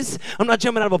 days. I'm not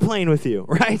jumping out of a plane with you,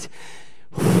 right?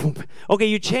 Okay,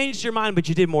 you changed your mind, but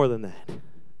you did more than that.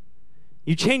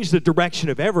 You changed the direction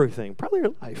of everything, probably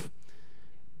your life.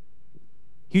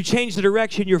 You changed the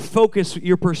direction, your focus,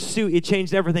 your pursuit. It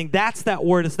changed everything. That's that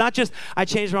word. It's not just I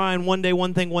changed my mind one day,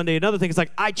 one thing, one day, another thing. It's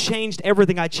like I changed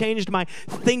everything. I changed my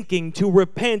thinking. To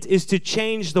repent is to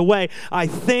change the way I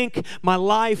think, my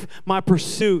life, my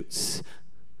pursuits.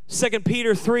 2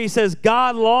 Peter 3 says,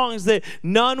 God longs that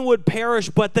none would perish,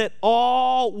 but that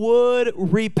all would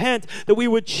repent, that we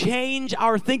would change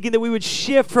our thinking, that we would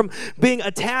shift from being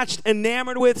attached,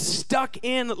 enamored with, stuck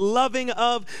in, loving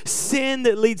of sin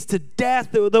that leads to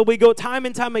death, that we go time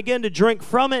and time again to drink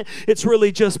from it. It's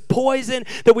really just poison,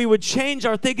 that we would change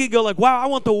our thinking, go like, wow, I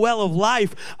want the well of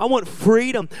life. I want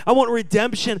freedom. I want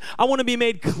redemption. I want to be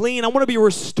made clean. I want to be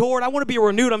restored. I want to be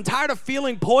renewed. I'm tired of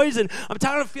feeling poison. I'm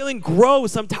tired of feeling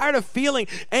gross. I'm tired of feeling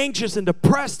anxious and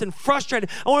depressed and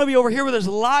frustrated. I want to be over here where there's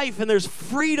life and there's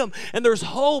freedom and there's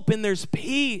hope and there's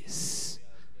peace.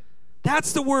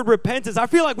 That's the word repentance. I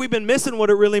feel like we've been missing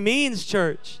what it really means,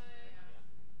 church.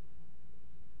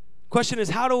 Question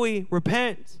is, how do we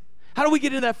repent? How do we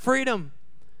get into that freedom?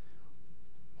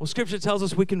 Well, Scripture tells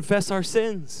us we confess our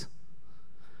sins.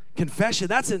 Confession,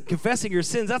 confessing your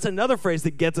sins, that's another phrase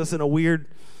that gets us in a weird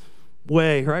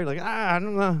way, right? Like, I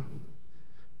don't know.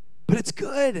 But it's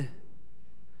good.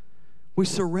 We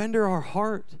surrender our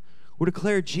heart. We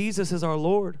declare Jesus as our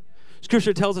Lord.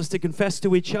 Scripture tells us to confess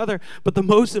to each other, but the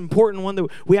most important one that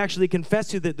we actually confess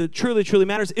to that truly, truly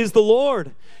matters is the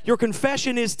Lord. Your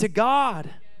confession is to God.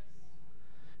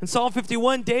 In Psalm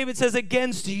 51, David says,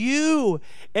 against you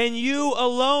and you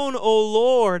alone, O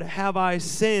Lord, have I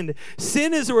sinned.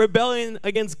 Sin is a rebellion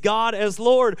against God as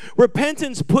Lord.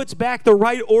 Repentance puts back the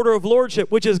right order of lordship,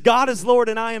 which is God is Lord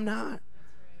and I am not.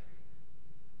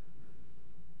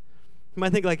 You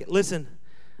might think like, listen,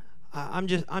 I'm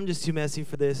just too messy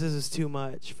for this. This is too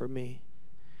much for me.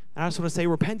 And I just want to say,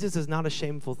 repentance is not a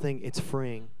shameful thing. It's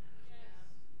freeing.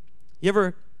 You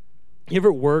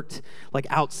ever worked like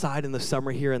outside in the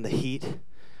summer here in the heat?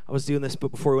 I was doing this,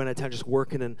 but before we went out of town, just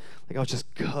working, and like I was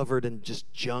just covered in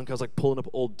just junk. I was like pulling up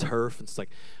old turf, and it's like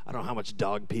I don't know how much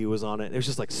dog pee was on it. It was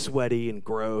just like sweaty and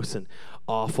gross and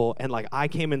awful. And like I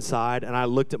came inside and I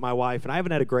looked at my wife, and I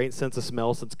haven't had a great sense of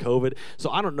smell since COVID, so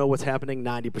I don't know what's happening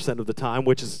 90% of the time,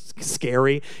 which is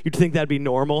scary. You'd think that'd be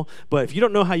normal, but if you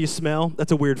don't know how you smell,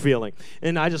 that's a weird feeling.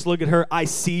 And I just look at her, I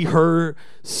see her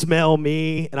smell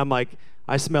me, and I'm like,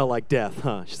 I smell like death,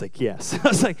 huh? She's like, yes. I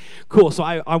was like, cool. So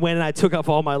I went and I took off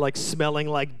all my like smelling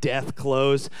like death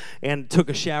clothes and took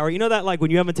a shower. You know that like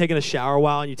when you haven't taken a shower a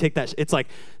while and you take that, it's like,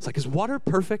 is water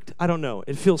perfect? I don't know.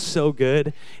 It feels so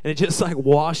good. And it just like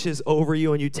washes over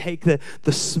you and you take the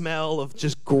smell of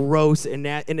just gross and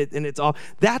it's all,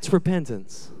 that's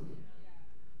repentance.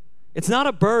 It's not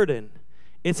a burden.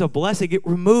 It's a blessing. It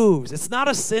removes. It's not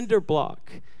a cinder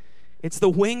block. It's the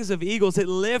wings of eagles. It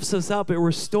lifts us up. It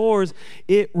restores.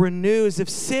 It renews. If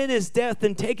sin is death,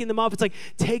 then taking them off, it's like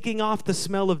taking off the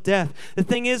smell of death. The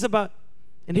thing is about,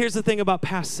 and here's the thing about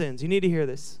past sins. You need to hear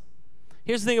this.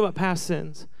 Here's the thing about past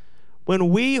sins. When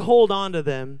we hold on to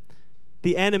them,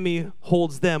 the enemy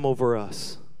holds them over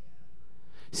us.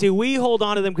 See, we hold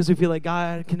on to them because we feel like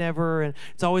God can never, and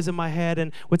it's always in my head.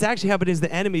 And what's actually happening is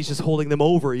the enemy's just holding them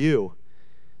over you.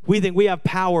 We think we have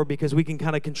power because we can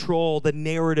kind of control the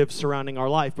narrative surrounding our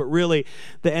life, but really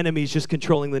the enemy's just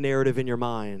controlling the narrative in your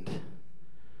mind.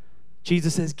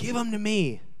 Jesus says, give them to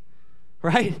me,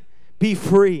 right? Be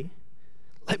free.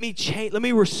 Let me change. Let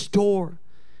me restore.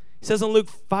 He says in Luke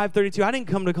 5:32, I didn't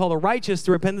come to call the righteous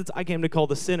to repentance. I came to call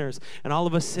the sinners. And all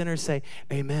of us sinners say,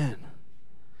 amen.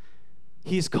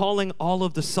 He's calling all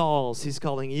of the Sauls. He's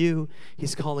calling you.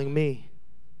 He's calling me.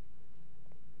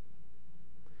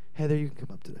 Heather, you can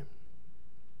come up today.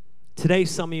 Today,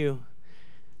 some of you,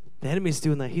 the enemy's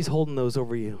doing that. He's holding those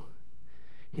over you.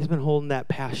 He's been holding that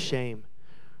past shame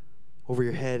over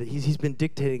your head. He's been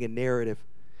dictating a narrative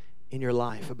in your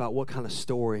life about what kind of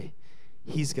story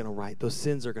he's going to write. Those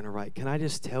sins are going to write. Can I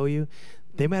just tell you,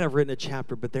 they might have written a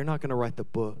chapter, but they're not going to write the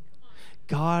book.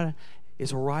 God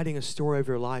is writing a story of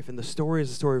your life, and the story is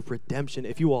a story of redemption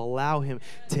if you will allow him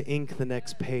to ink the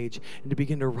next page and to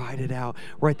begin to write it out,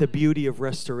 write the beauty of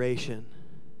restoration.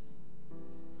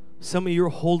 Some of you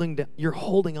you're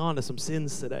holding on to some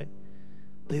sins today.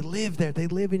 They live there. They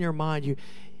live in your mind.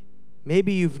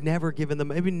 Maybe you've never given them,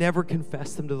 maybe never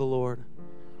confessed them to the Lord.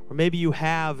 Or maybe you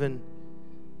have and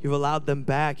you've allowed them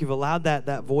back. You've allowed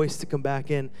that voice to come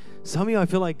back in. Some of you, I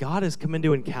feel like God has come in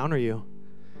to encounter you.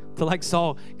 To like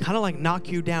Saul, kind of like knock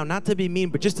you down, not to be mean,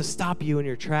 but just to stop you in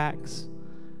your tracks.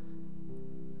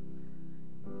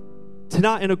 To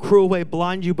not in a cruel way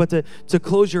blind you, but to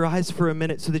close your eyes for a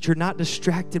minute so that you're not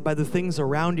distracted by the things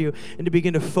around you and to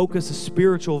begin to focus a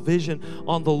spiritual vision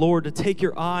on the Lord, to take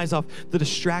your eyes off the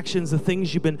distractions, the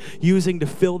things you've been using to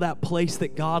fill that place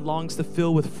that God longs to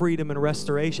fill with freedom and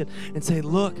restoration, and say,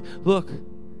 look,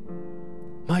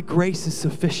 my grace is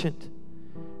sufficient.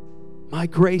 My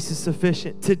grace is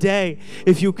sufficient. Today,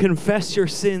 if you confess your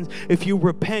sins, if you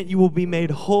repent, you will be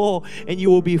made whole and you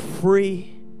will be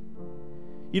free.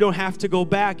 You don't have to go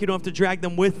back. You don't have to drag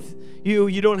them with you.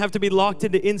 You don't have to be locked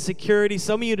into insecurity.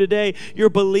 Some of you today, you're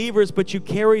believers, but you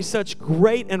carry such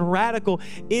great and radical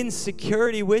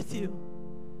insecurity with you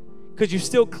because you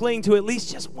still cling to at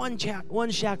least just one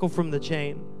shackle from the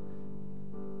chain.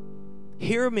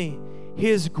 Hear me.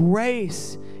 His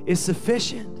grace is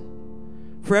sufficient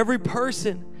for every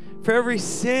person, for every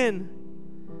sin.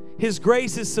 His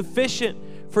grace is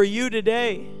sufficient for you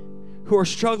today who are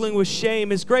struggling with shame.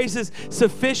 His grace is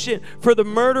sufficient for the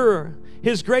murderer.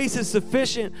 His grace is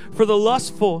sufficient for the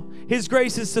lustful. His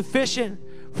grace is sufficient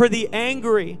for the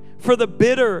angry, for the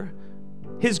bitter.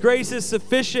 His grace is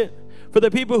sufficient for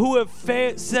the people who have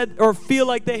said or feel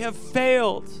like they have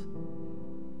failed.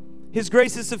 His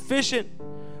grace is sufficient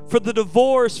for the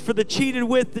divorced, for the cheated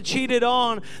with, the cheated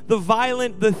on, the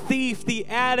violent, the thief, the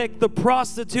addict, the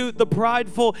prostitute, the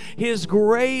prideful. His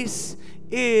grace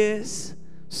is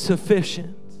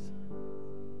sufficient.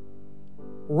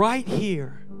 Right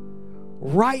here,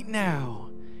 right now,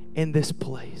 in this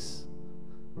place.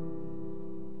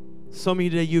 Some of you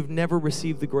today, you've never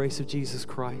received the grace of Jesus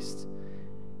Christ.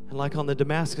 And like on the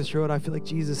Damascus Road, I feel like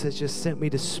Jesus has just sent me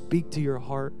to speak to your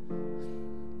heart.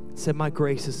 Said, my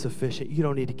grace is sufficient. You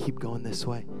don't need to keep going this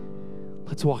way.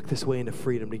 Let's walk this way into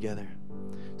freedom together.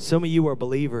 Some of you are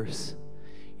believers.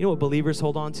 You know what believers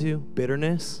hold on to?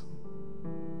 Bitterness,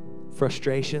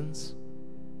 frustrations,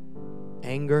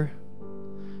 anger,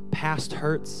 past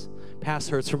hurts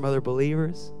from other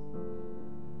believers.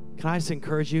 Can I just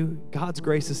encourage you? God's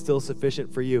grace is still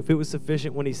sufficient for you. If it was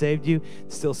sufficient when He saved you,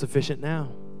 it's still sufficient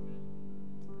now.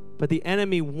 But the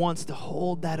enemy wants to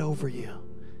hold that over you.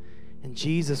 And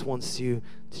Jesus wants you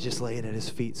to just lay it at His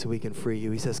feet so He can free you.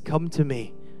 He says, come to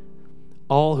me,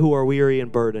 all who are weary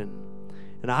and burdened,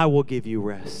 and I will give you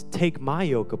rest. Take my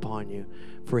yoke upon you,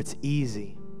 for it's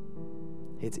easy.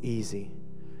 It's easy.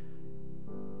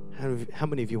 How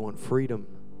many of you want freedom?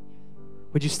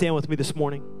 Would you stand with me this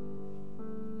morning?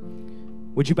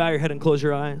 Would you bow your head and close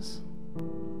your eyes?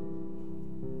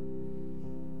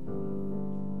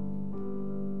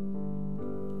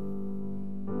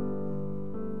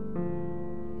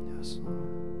 Yes, Lord.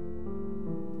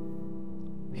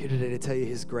 I'm here today to tell you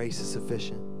His grace is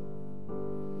sufficient.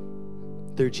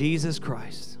 Through Jesus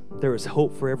Christ, there is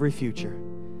hope for every future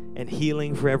and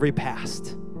healing for every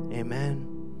past. Amen.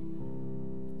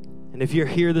 And if you're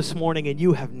here this morning and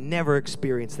you have never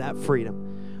experienced that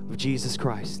freedom of Jesus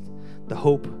Christ, the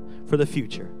hope for the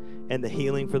future and the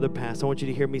healing for the past, I want you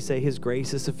to hear me say His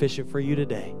grace is sufficient for you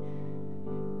today.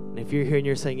 And if you're here and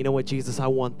you're saying, you know what, Jesus, I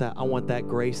want that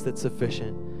grace that's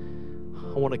sufficient.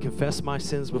 I want to confess my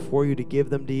sins before you, to give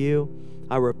them to you.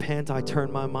 I repent, I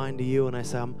turn my mind to you, and I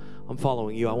say, I'm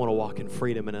following you. I want to walk in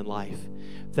freedom and in life.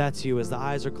 If that's you, as the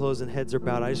eyes are closed and heads are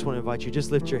bowed, I just want to invite you,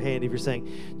 just lift your hand if you're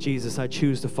saying, Jesus, I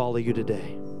choose to follow you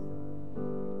today.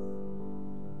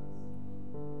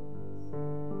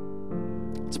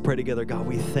 Let's pray together. God,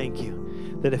 we thank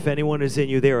you that if anyone is in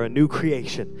you, they are a new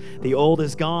creation. The old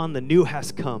is gone, the new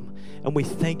has come. And we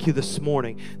thank you this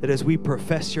morning that as we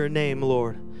profess your name,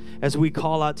 Lord, as we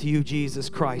call out to you, Jesus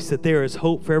Christ, that there is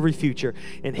hope for every future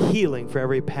and healing for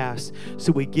every past.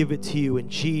 So we give it to you in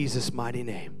Jesus' mighty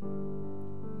name.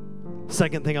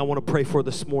 Second thing I want to pray for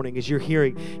this morning is you're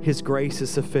hearing His grace is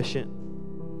sufficient.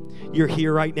 You're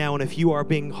here right now, and if you are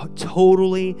being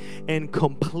totally and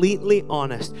completely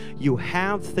honest, you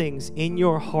have things in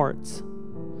your hearts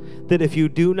that if you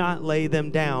do not lay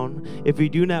them down, if you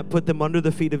do not put them under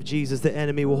the feet of Jesus, the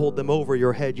enemy will hold them over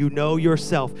your head. You know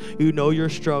yourself. You know your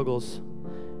struggles.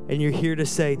 And you're here to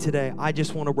say today, I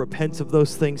just want to repent of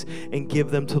those things and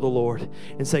give them to the Lord.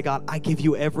 And say, God, I give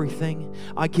you everything.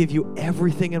 I give you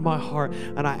everything in my heart.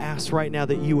 And I ask right now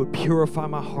that you would purify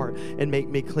my heart and make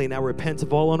me clean. I repent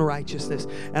of all unrighteousness.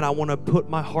 And I want to put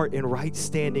my heart in right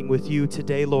standing with you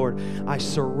today, Lord. I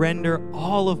surrender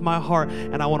all of my heart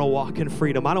and I want to walk in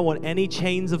freedom. I don't want any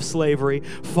chains of slavery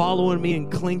following me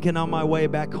and clinking on my way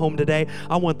back home today.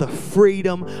 I want the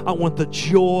freedom. I want the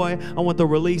joy. I want the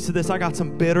release of this. I got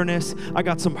some bitterness. I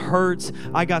got some hurts.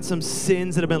 I got some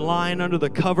sins that have been lying under the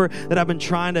cover that I've been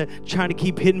trying to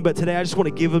keep hidden. But today I just want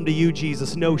to give them to you,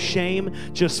 Jesus. No shame,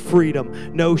 just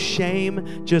freedom. No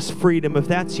shame, just freedom. If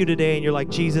that's you today and you're like,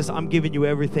 Jesus, I'm giving you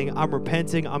everything. I'm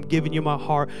repenting. I'm giving you my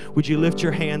heart. Would you lift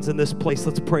your hands in this place?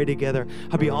 Let's pray together.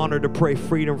 I'd be honored to pray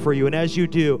freedom for you. And as you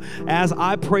do, as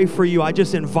I pray for you, I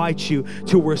just invite you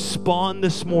to respond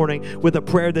this morning with a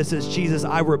prayer that says, Jesus,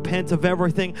 I repent of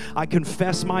everything. I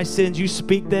confess my sins. You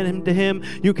speak them to Him.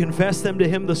 You confess them to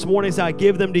Him this morning. So I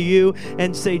give them to you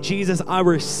and say, Jesus, I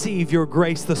receive your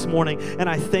grace this morning, and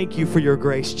I thank you for your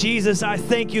grace. Jesus, I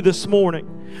thank you this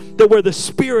morning that where the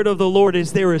Spirit of the Lord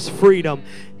is, there is freedom.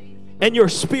 And your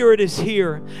Spirit is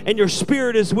here, and your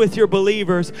Spirit is with your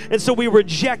believers. And so we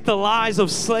reject the lies of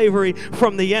slavery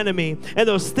from the enemy and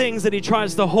those things that he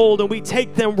tries to hold, and we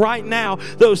take them right now,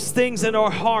 those things in our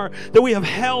heart that we have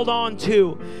held on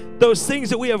to, those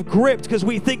things that we have gripped because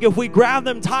we think if we grab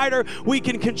them tighter, we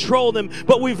can control them.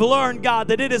 But we've learned, God,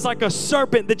 that it is like a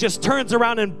serpent that just turns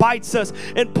around and bites us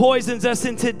and poisons us.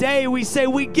 And today we say,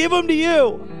 we give them to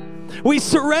you. We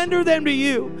surrender them to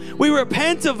you. We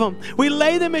repent of them. We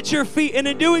lay them at your feet. And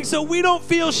in doing so, we don't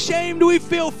feel shamed. We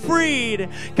feel freed.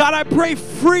 God, I pray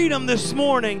freedom this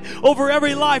morning over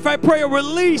every life. I pray a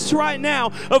release right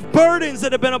now of burdens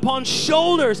that have been upon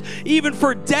shoulders, even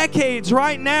for decades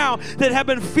right now, that have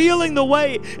been feeling the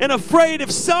weight and afraid if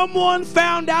someone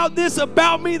found out this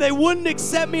about me, they wouldn't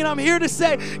accept me. And I'm here to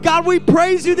say, God, we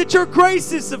praise you that your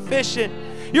grace is sufficient.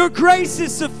 Your grace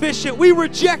is sufficient. We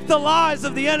reject the lies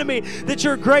of the enemy that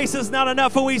your grace is not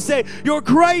enough. And we say, your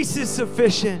grace is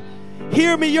sufficient.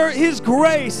 Hear me, his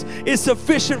grace is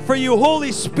sufficient for you.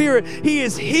 Holy Spirit, he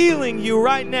is healing you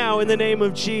right now in the name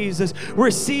of Jesus.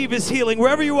 Receive his healing.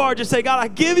 Wherever you are, just say, God, I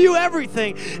give you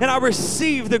everything, and I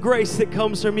receive the grace that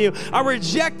comes from you. I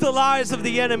reject the lies of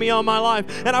the enemy on my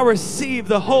life, and I receive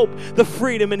the hope, the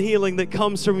freedom, and healing that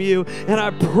comes from you. And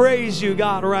I praise you,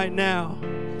 God, right now.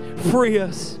 Free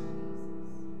us.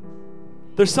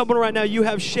 There's someone right now, you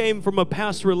have shame from a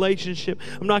past relationship.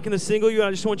 I'm not going to single you. I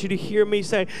just want you to hear me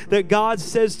say that God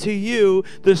says to you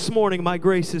this morning, my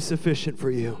grace is sufficient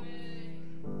for you.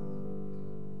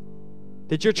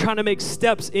 That you're trying to make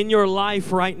steps in your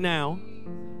life right now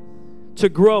to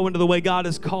grow into the way God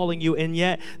is calling you, and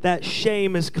yet that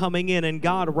shame is coming in, and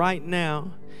God right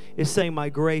now is saying, my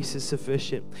grace is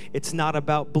sufficient. It's not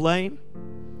about blame.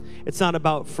 It's not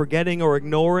about forgetting or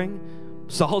ignoring.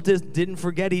 Saul didn't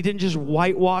forget. He didn't just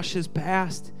whitewash his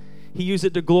past. He used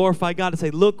it to glorify God and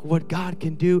say, look what God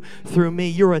can do through me.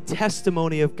 You're a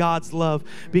testimony of God's love,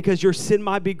 because your sin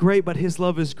might be great, but his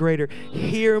love is greater.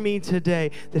 Hear me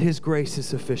today that his grace is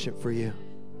sufficient for you.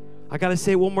 I got to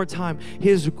say it one more time.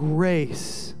 His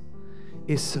grace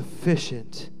is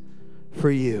sufficient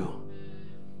for you.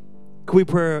 Can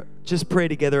we just pray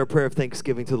together a prayer of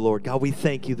thanksgiving to the Lord? God, we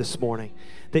thank you this morning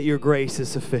that your grace is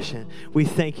sufficient. We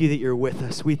thank you that you're with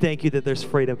us. We thank you that there's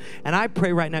freedom. And I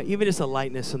pray right now, even just a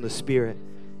lightness in the Spirit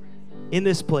in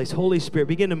this place. Holy Spirit,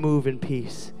 begin to move in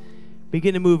peace.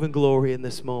 Begin to move in glory in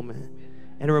this moment.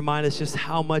 And remind us just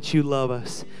how much you love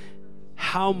us.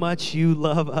 How much you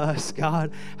love us,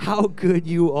 God. How good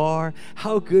you are.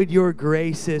 How good your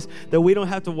grace is. That we don't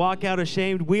have to walk out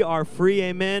ashamed. We are free,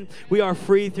 amen. We are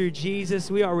free through Jesus.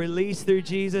 We are released through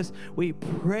Jesus. We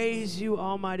praise you,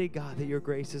 Almighty God, that your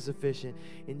grace is sufficient.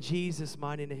 In Jesus'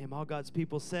 mighty name. All God's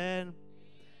people said,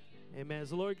 amen.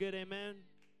 Is the Lord good? Amen.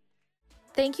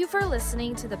 Thank you for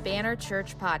listening to the Banner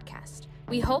Church podcast.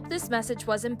 We hope this message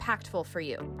was impactful for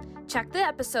you. Check the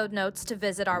episode notes to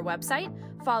visit our website,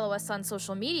 follow us on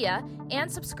social media,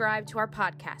 and subscribe to our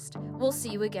podcast. We'll see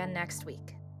you again next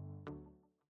week.